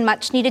nice and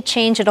much-needed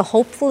change. It'll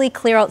hopefully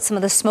clear out some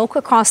of the smoke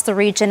across the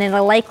region, and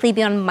it'll likely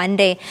be on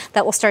Monday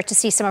that we'll start to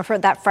see some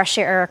of that fresh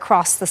air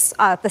across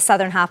the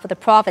southern half of the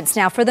province.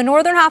 Now, for the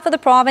northern half of the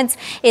province,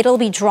 it'll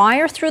be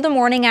drier through the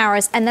morning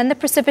hours, and then the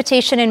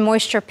precipitation and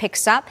moisture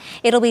picks up.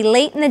 It'll be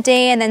late in the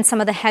day, and then some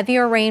of the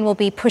heavier rain will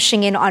be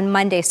pushing in on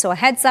Monday. So a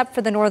heads up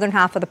for the northern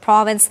half of the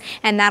province,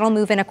 and that'll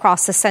move in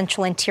across the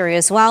central interior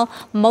as well.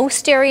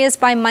 Most areas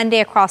by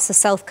Monday across the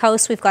south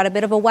coast, we've got a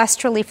bit of a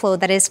westerly flow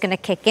that is going to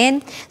kick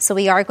in. So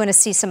we are going to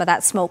see some of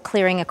that smoke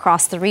clearing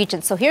across the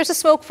region. So here's a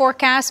smoke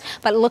forecast,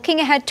 but looking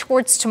ahead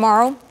towards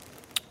tomorrow,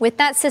 with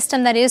that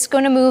system that is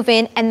going to move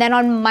in, and then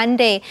on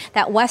Monday,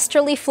 that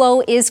westerly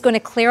flow is going to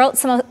clear out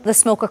some of the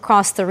smoke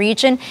across the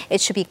region.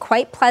 It should be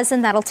quite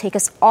pleasant. That'll take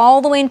us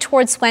all the way in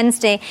towards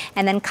Wednesday,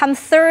 and then come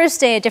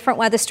Thursday, a different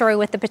weather story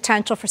with the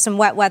potential for some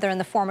wet weather in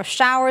the form of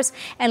showers,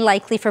 and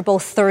likely for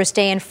both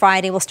Thursday and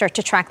Friday. We'll start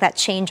to track that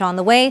change on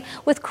the way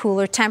with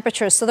cooler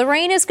temperatures. So the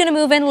rain is going to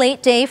move in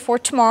late day for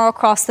tomorrow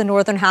across the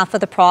northern half of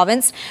the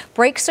province.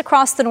 Breaks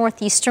across the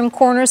northeastern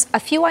corners.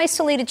 A few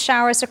isolated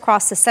showers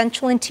across the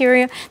central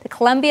interior. The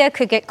Columbia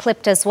could get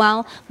clipped as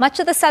well. Much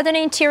of the southern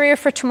interior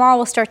for tomorrow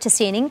will start to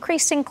see an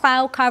increase in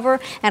cloud cover,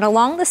 and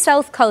along the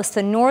south coast,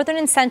 the northern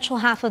and central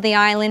half of the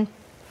island,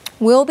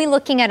 we'll be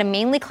looking at a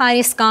mainly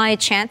cloudy sky, a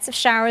chance of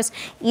showers,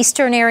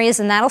 eastern areas,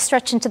 and that'll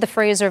stretch into the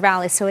Fraser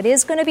Valley. So it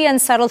is going to be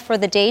unsettled for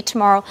the day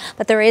tomorrow,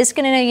 but there is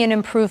going to be an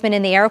improvement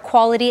in the air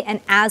quality. And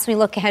as we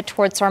look ahead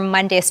towards our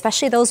Monday,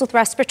 especially those with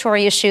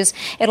respiratory issues,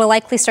 it'll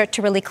likely start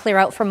to really clear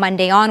out from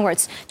Monday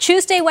onwards.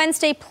 Tuesday,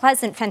 Wednesday,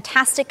 pleasant,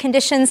 fantastic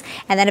conditions,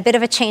 and then a bit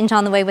of a change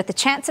on the way with the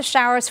chance of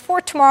showers.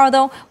 For tomorrow,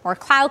 though, more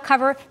cloud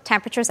cover,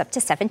 temperatures up to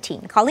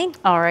 17. Colleen?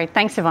 All right.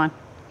 Thanks, Yvonne.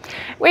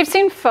 We've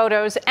seen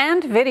photos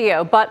and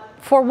video, but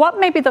for what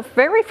may be the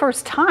very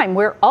first time,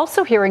 we're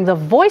also hearing the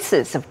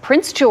voices of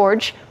Prince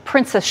George,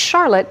 Princess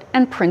Charlotte,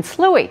 and Prince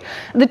Louis.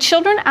 The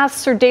children asked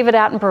Sir David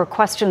Attenborough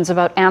questions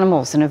about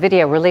animals in a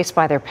video released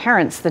by their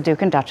parents, the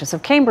Duke and Duchess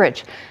of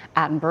Cambridge.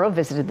 Attenborough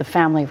visited the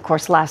family, of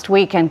course, last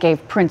week and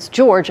gave Prince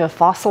George a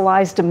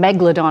fossilized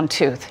megalodon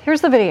tooth. Here's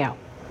the video.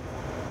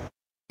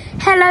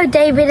 Hello,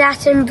 David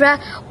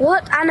Attenborough.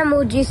 What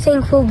animal do you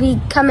think will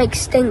become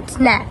extinct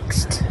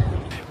next?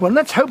 Well,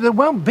 let's hope there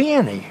won't be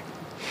any,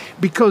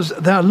 because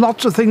there are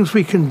lots of things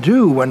we can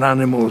do when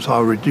animals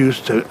are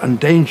reduced to and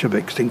danger of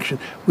extinction.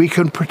 We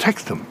can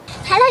protect them.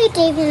 Hello,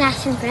 David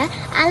Attenborough.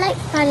 I like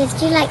spiders.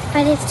 Do you like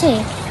spiders too?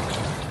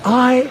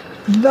 I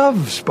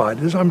love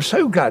spiders. I'm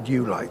so glad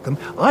you like them.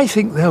 I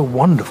think they're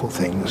wonderful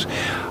things.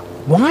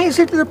 Why is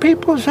it that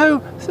people are so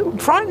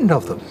frightened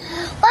of them?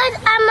 What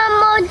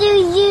animal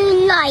do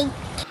you like?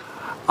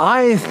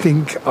 I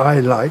think I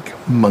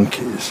like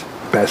monkeys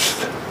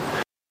best.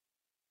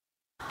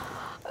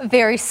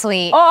 Very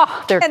sweet.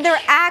 Oh, and their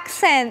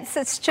accents,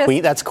 it's just...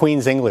 That's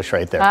Queen's English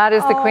right there. That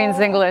is the Queen's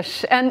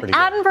English. And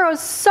Attenborough's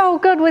so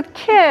good with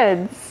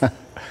kids.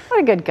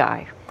 What a good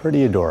guy.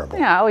 Pretty adorable.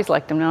 Yeah, I always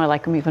liked him. Now I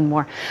like him even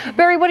more.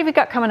 Barry, what have you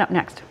got coming up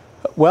next?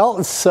 Well,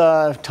 it's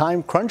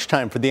crunch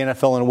time for the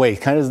NFL in a way.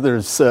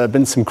 There's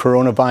been some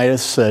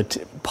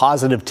coronavirus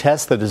positive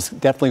tests that is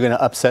definitely going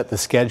to upset the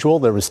schedule.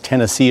 There was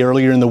Tennessee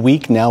earlier in the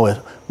week. Now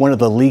one of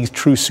the league's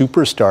true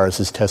superstars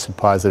has tested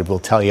positive. We'll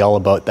tell you all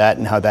about that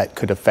and how that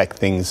could affect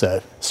things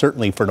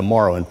certainly for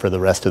tomorrow and for the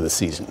rest of the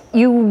season.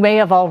 You may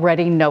have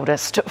already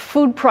noticed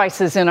food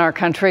prices in our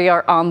country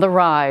are on the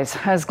rise.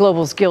 As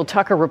Global's Gil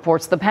Tucker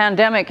reports, the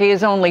pandemic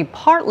is only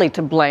partly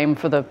to blame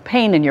for the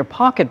pain in your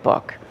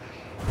pocketbook.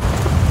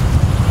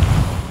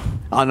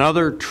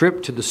 Another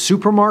trip to the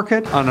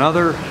supermarket,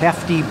 another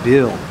hefty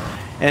bill.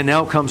 And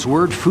now comes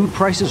word food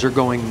prices are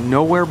going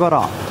nowhere but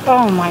up.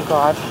 Oh my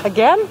God,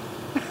 again?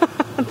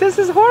 This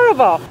is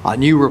horrible. A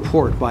new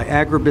report by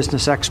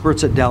agribusiness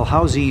experts at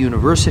Dalhousie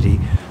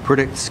University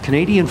predicts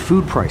Canadian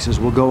food prices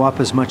will go up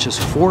as much as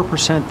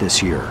 4%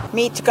 this year.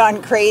 Meat's gone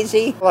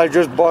crazy. I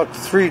just bought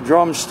 3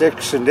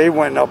 drumsticks and they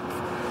went up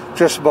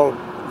just about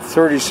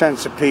 30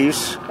 cents a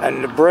piece,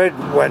 and the bread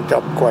went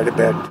up quite a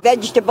bit.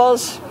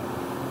 Vegetables,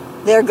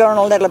 they're going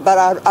a little bit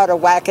out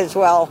of whack as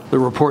well. The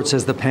report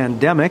says the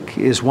pandemic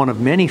is one of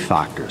many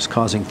factors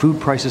causing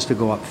food prices to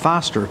go up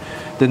faster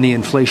than the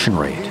inflation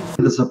rate.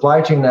 The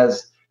supply chain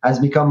has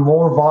become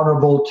more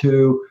vulnerable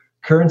to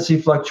currency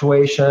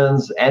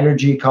fluctuations,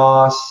 energy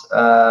costs,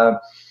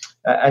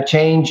 a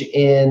change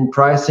in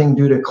pricing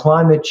due to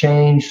climate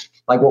change,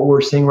 like what we're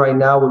seeing right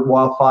now with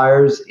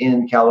wildfires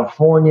in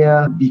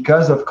California.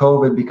 Because of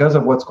COVID, because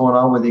of what's going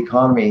on with the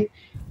economy,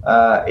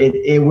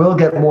 it will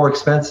get more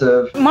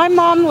expensive. My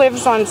mom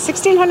lives on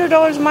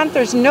 $1,600 a month.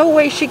 There's no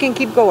way she can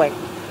keep going.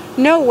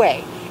 No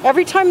way.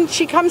 Every time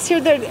she comes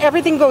here,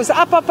 everything goes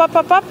up, up, up,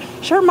 up, up.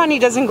 Her money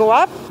doesn't go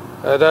up.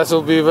 That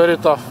will be very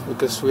tough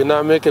because we're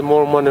not making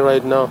more money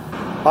right now.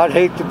 I'd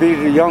hate to be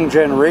the young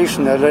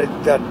generation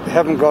that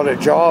haven't got a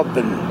job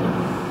and,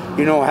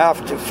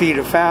 have to feed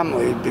a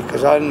family,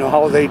 because I don't know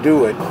how they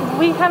do it.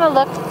 We kind of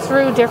looked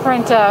through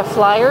different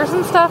flyers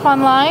and stuff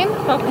online.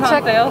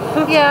 Check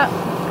sales. Yeah.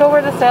 Go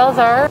where the sales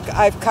are.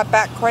 I've cut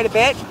back quite a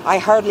bit. I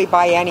hardly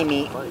buy any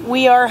meat.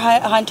 We are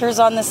hunters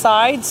on the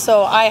side,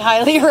 so I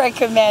highly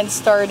recommend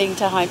starting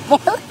to hunt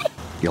more.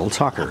 Gil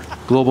Tucker,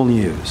 Global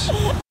News.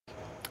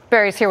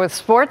 Barry's here with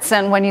sports,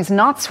 and when he's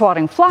not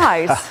swatting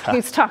flies,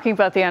 he's talking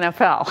about the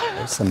NFL.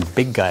 There's some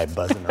big guy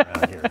buzzing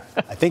around here.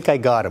 I think I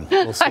got him.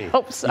 We'll see. I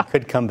hope so. He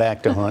could come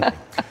back to haunt me.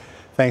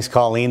 Thanks,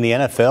 Colleen. The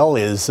NFL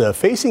is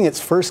facing its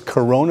first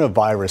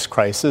coronavirus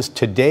crisis.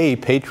 Today,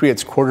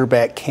 Patriots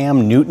quarterback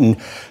Cam Newton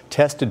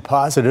tested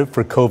positive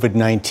for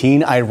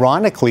COVID-19.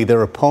 Ironically,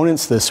 their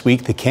opponents this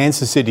week, the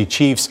Kansas City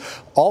Chiefs,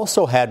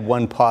 also had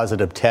one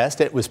positive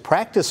test. It was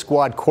practice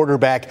squad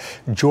quarterback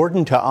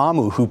Jordan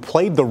Ta'amu who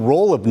played the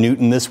role of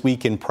Newton this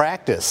week in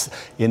practice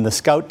in the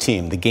scout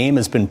team. The game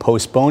has been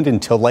postponed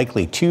until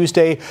likely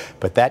Tuesday,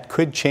 but that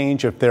could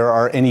change if there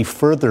are any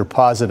further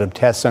positive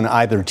tests on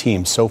either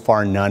team. So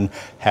far, none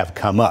have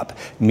come up.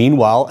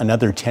 Meanwhile,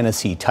 another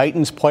Tennessee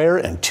Titans player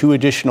and 2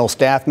 additional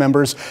staff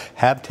members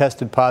have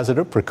tested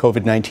positive for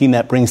COVID-19.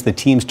 That brings the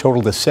team's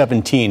total to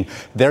 17.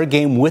 Their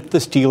game with the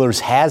Steelers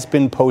has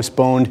been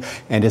postponed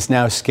and is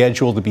now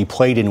scheduled to be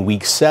played in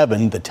Week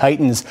 7. The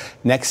Titans'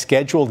 next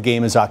scheduled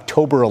game is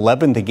October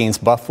 11th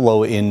against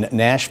Buffalo in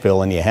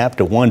Nashville, and you have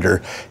to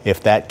wonder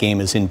if that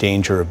game is in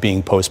danger of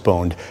being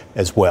postponed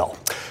as well.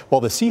 Well,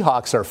 the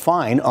Seahawks are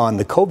fine on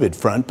the COVID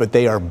front, but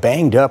they are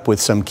banged up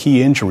with some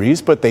key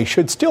injuries, but they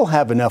should still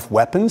have enough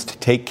weapons to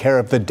take care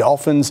of the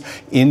Dolphins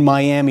in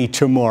Miami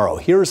tomorrow.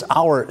 Here's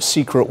our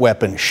secret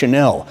weapon,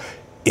 Chanel,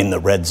 in the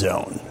red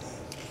zone.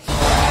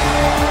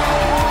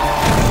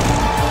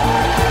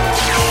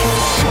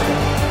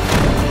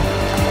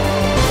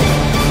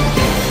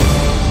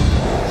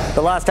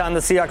 The last time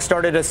the Seahawks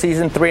started a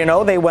season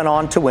 3-0, they went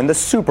on to win the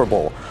Super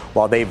Bowl.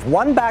 While they've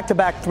won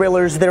back-to-back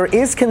thrillers, there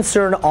is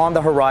concern on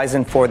the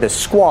horizon for this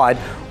squad.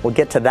 We'll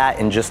get to that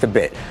in just a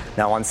bit.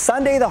 Now, on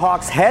Sunday, the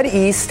Hawks head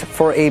east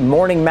for a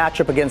morning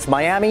matchup against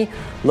Miami,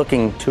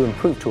 looking to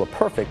improve to a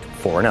perfect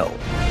 4-0.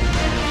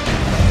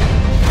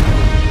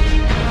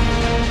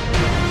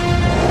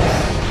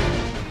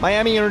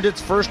 Miami earned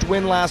its first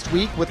win last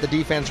week with the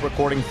defense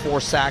recording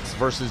 4 sacks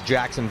versus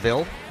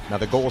Jacksonville. Now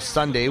the goal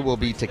Sunday will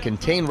be to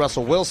contain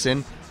Russell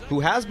Wilson, who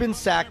has been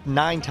sacked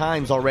 9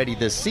 times already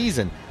this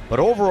season. But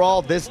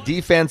overall, this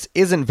defense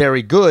isn't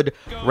very good,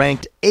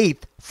 ranked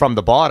 8th from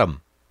the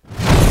bottom.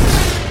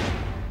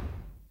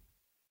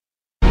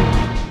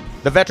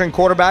 The veteran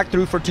quarterback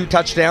threw for 2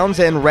 touchdowns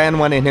and ran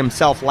one in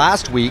himself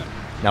last week.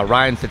 Now,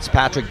 Ryan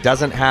Fitzpatrick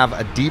doesn't have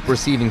a deep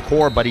receiving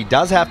core, but he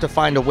does have to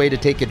find a way to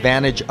take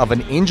advantage of an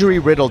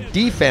injury-riddled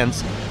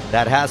defense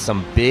that has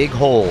some big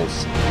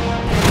holes.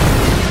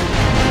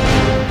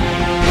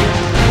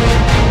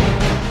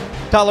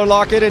 Tyler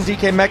Lockett and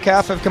DK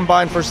Metcalf have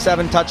combined for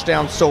 7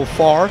 touchdowns so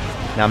far.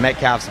 Now,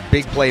 Metcalf's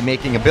big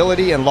play-making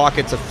ability and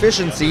Lockett's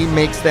efficiency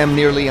makes them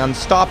nearly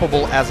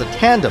unstoppable as a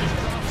tandem.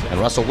 And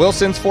Russell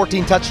Wilson's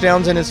 14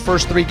 touchdowns in his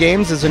first 3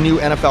 games is a new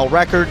NFL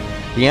record.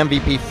 The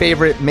MVP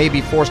favorite may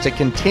be forced to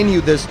continue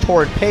this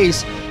torrid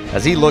pace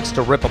as he looks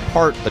to rip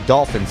apart the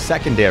Dolphins'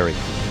 secondary.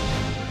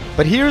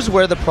 But here's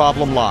where the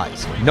problem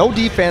lies. No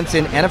defense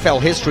in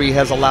NFL history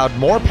has allowed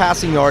more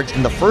passing yards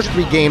in the first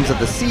 3 games of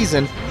the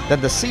season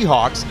than the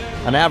Seahawks,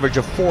 an average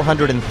of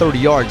 430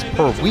 yards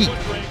per week.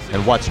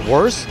 And what's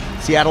worse,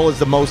 Seattle is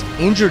the most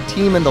injured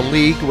team in the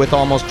league with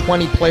almost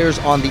 20 players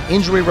on the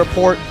injury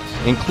report,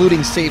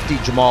 including safety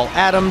Jamal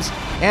Adams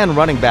and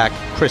running back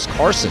Chris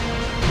Carson.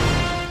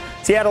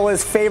 Seattle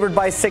is favored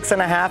by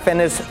 6.5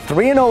 and is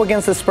 3-0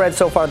 against the spread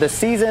so far this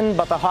season,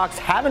 but the Hawks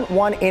haven't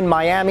won in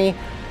Miami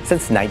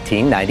since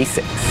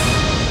 1996.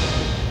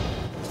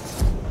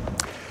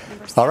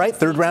 All right,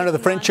 third round of the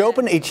French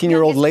Open.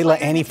 18-year-old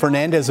Leylah Annie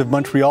Fernandez of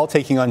Montreal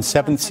taking on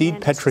 7th seed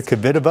Petra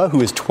Kvitova,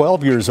 who is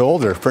 12 years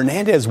older.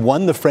 Fernandez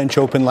won the French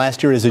Open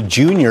last year as a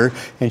junior,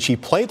 and she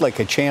played like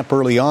a champ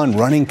early on,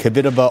 running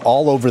Kvitova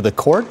all over the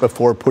court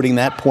before putting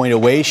that point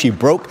away. She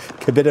broke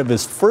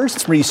Kvitova's first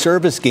 3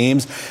 service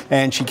games,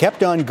 and she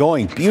kept on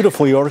going.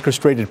 Beautifully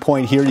orchestrated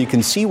point here. You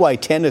can see why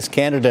Tennis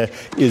Canada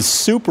is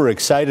super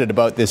excited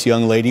about this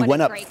young lady.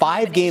 Went up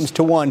 5 games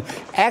to 1,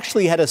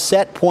 actually had a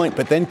set point,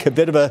 but then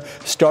Kvitova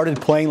started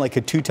playing like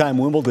a 2-time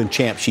Wimbledon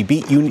champ. She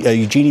beat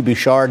Eugenie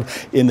Bouchard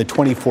in the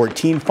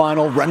 2014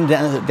 final, run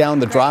down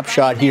the drop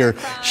shot here.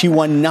 She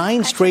won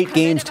 9 straight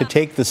games to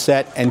take the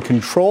set and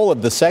control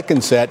of the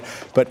second set,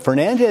 but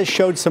Fernandez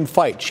showed some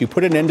fight. She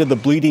put an end to the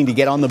bleeding to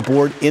get on the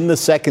board in the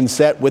second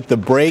set with the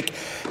break,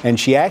 and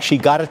she actually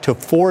got it to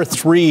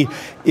 4-3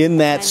 in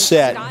that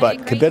set,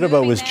 but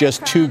Kvitova was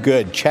just too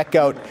good. Check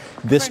out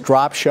this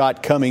drop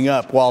shot coming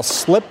up. While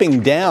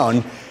slipping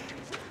down,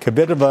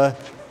 Kvitova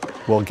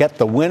will get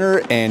the winner,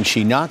 and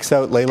she knocks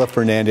out Leylah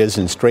Fernandez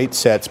in straight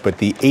sets, but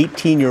the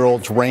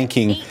 18-year-old's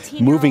ranking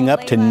moving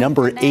up to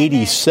number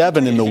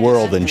 87 in the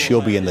world, and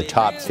she'll be in the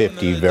top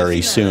 50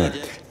 very soon.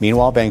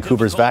 Meanwhile,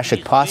 Vancouver's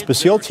Vasek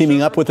Pospisil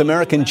teaming up with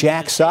American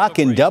Jack Sock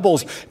in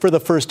doubles for the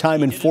first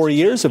time in 4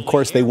 years. Of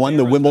course, they won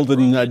the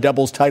Wimbledon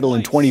doubles title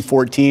in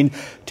 2014,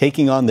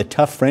 taking on the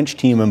tough French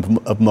team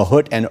of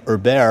Mahut and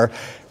Herbert.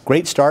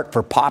 Great start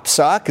for Pop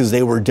Sock, as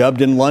they were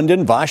dubbed in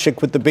London.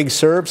 Vasek with the big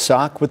serve,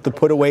 Sock with the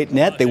put-away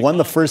net. They won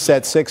the first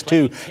set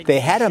 6-2. They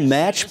had a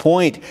match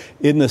point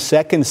in the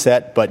second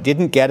set, but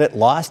didn't get it,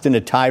 lost in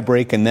a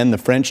tiebreak, and then the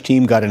French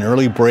team got an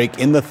early break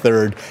in the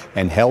third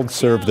and held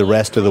serve the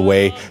rest of the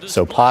way.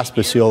 So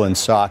Pospisil and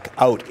Sock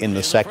out in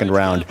the second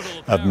round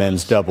of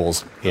men's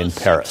doubles in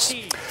Paris.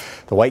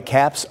 The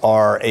Whitecaps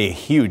are a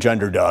huge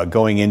underdog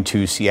going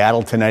into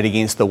Seattle tonight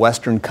against the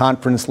Western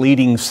Conference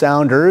leading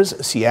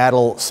Sounders.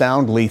 Seattle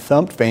soundly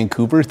thumped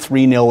Vancouver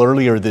 3-0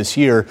 earlier this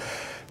year,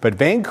 but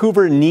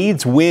Vancouver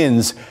needs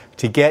wins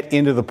to get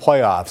into the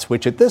playoffs,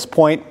 which at this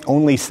point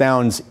only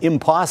sounds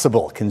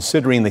impossible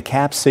considering the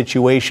Caps'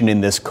 situation in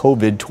this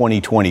COVID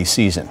 2020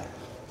 season.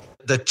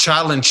 The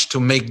challenge to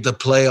make the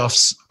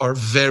playoffs are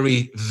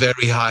very,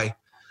 very high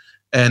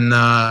and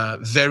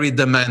very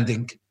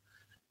demanding.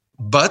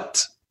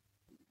 But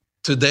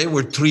today,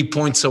 we're 3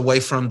 points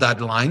away from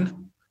that line.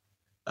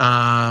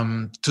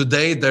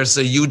 Today, there's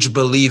a huge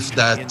belief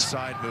that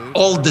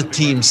all the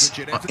teams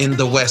in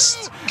the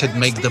West could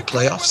make the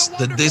playoffs.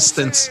 The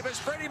distance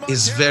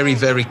is very,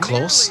 very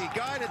close.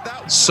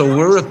 So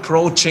we're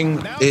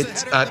approaching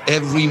it at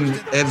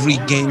every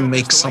game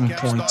makes some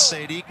points.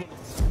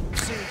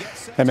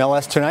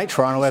 MLS tonight,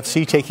 Toronto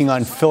FC taking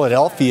on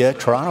Philadelphia.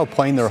 Toronto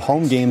playing their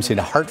home games in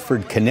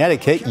Hartford,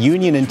 Connecticut.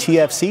 Union and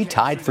TFC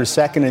tied for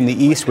second in the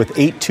East with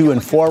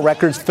 8-2-4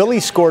 records. Philly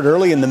scored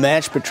early in the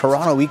match, but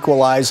Toronto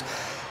equalized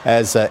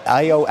as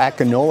Ayo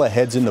Akinola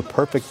heads in the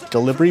perfect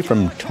delivery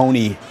from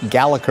Tony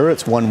Gallagher.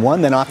 It's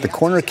 1-1. Then off the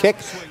corner kick,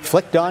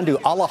 flicked on to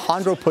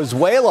Alejandro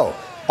Pozuelo.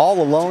 All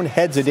alone,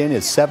 heads it in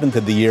his 7th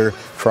of the year.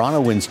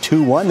 Toronto wins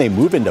 2-1. They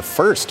move into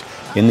first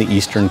in the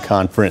Eastern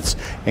Conference.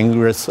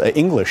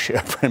 English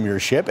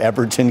Premiership.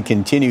 Everton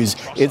continues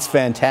its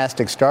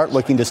fantastic start,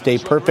 looking to stay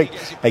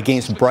perfect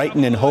against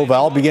Brighton and Hove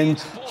Albion.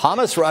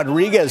 James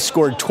Rodriguez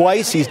scored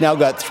twice. He's now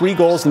got 3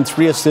 goals and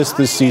 3 assists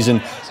this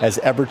season as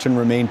Everton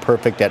remain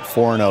perfect at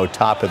 4-0,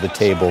 top of the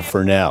table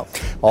for now.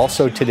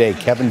 Also today,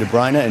 Kevin De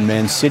Bruyne and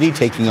Man City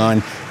taking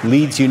on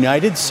Leeds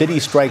United. City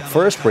strike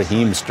first.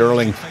 Raheem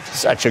Sterling,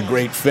 such a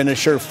great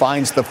finisher,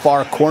 finds the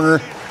far corner.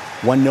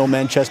 1-0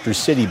 Manchester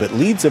City, but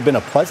Leeds have been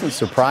a pleasant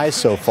surprise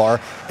so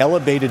far,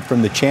 elevated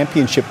from the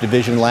championship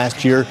division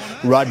last year.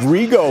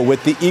 Rodrigo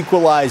with the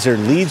equalizer,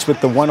 Leeds with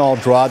the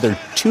 1-1 draw. They're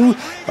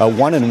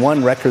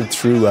 1-1 record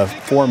through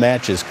 4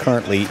 matches,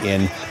 currently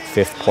in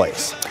 5th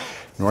place.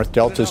 North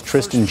Delta's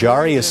Tristan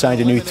Jarry has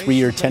signed a new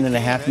 3-year,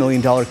 $10.5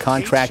 million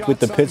contract with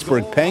the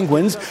Pittsburgh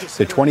Penguins.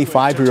 The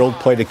 25-year-old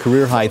played a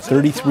career-high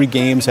 33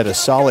 games, had a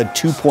solid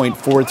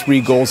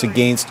 2.43 goals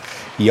against.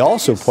 He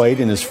also played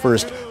in his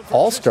first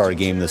All-Star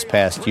game this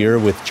past year.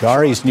 With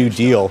Jarry's new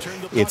deal,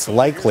 it's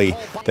likely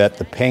that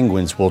the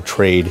Penguins will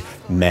trade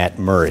Matt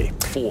Murray.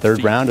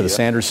 Third round of the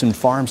Sanderson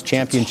Farms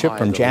Championship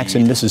from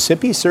Jackson,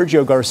 Mississippi.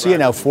 Sergio Garcia,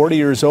 now 40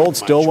 years old,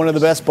 still one of the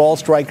best ball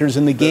strikers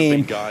in the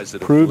game.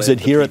 Proves it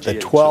here at the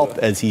 12th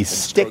as he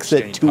sticks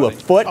it to a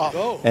foot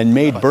and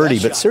made birdie.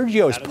 But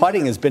Sergio's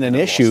putting has been an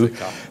issue,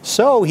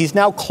 so he's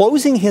now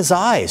closing his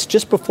eyes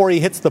just before he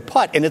hits the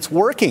putt, and it's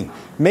working.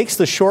 Makes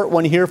the short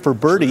one here for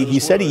birdie. He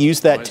said he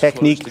used that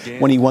technique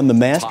when he won the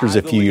Masters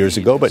a few years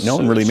ago, but no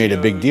one really made a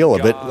big deal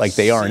of it like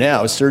they are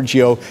now.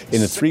 Sergio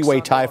in a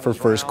three-way tie for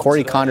first.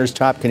 Corey Connors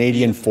top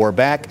Canadian, 4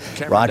 back.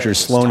 Roger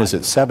Sloan is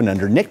at 7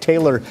 under. Nick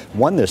Taylor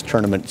won this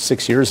tournament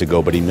 6 years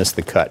ago, but he missed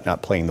the cut,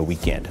 not playing the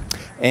weekend.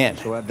 And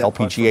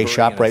LPGA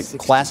ShopRite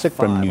Classic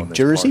from New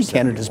Jersey.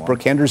 Canada's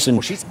Brooke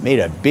Henderson made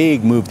a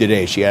big move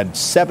today. She had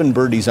 7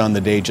 birdies on the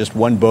day, just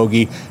 1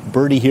 bogey.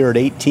 Birdie here at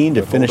 18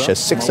 to finish a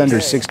 6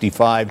 under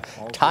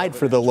 65. Tied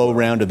for the low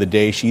round of the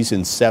day. She's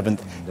in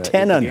 7th,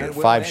 10 under,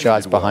 5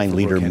 shots behind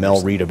leader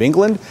Mel Reid of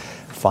England.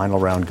 Final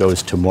round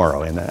goes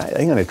tomorrow. And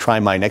I'm going to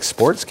try my next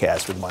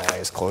sportscast with my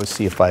eyes closed,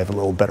 see if I have a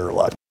little better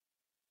luck.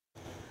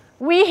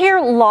 We hear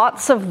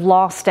lots of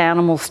lost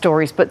animal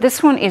stories, but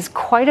this one is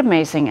quite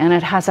amazing, and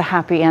it has a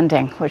happy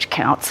ending, which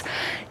counts.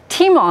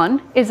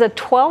 Timon is a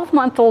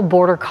 12-month-old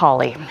border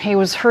collie. He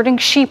was herding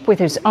sheep with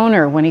his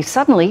owner when he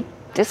suddenly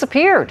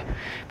disappeared.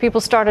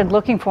 People started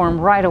looking for him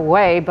right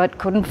away, but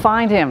couldn't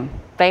find him.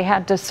 They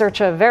had to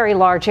search a very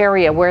large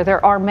area where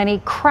there are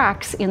many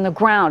cracks in the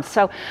ground.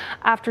 So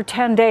after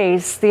 10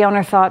 days, the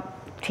owner thought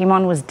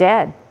Timon was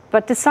dead,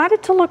 but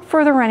decided to look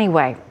further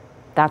anyway.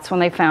 That's when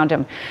they found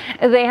him.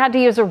 They had to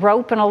use a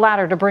rope and a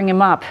ladder to bring him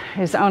up.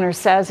 His owner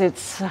says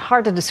it's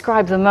hard to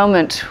describe the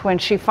moment when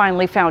she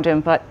finally found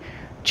him, but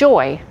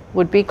joy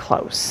would be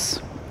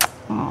close.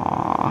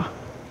 Aww.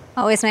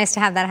 Always nice to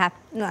have that happen.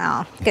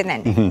 Oh, good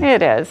ending.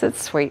 It is.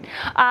 It's sweet.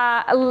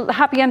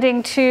 Happy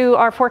ending to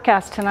our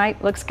forecast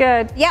tonight. Looks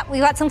good. Yep, we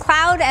got some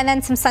cloud and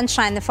then some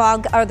sunshine. The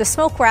fog, or the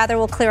smoke rather,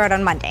 will clear out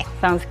on Monday.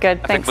 Sounds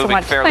good. Thanks so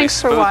much. Thanks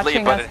for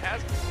watching us.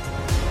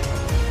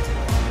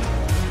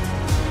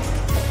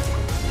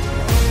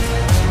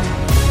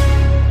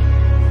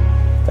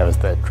 That was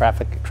the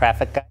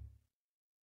traffic guy.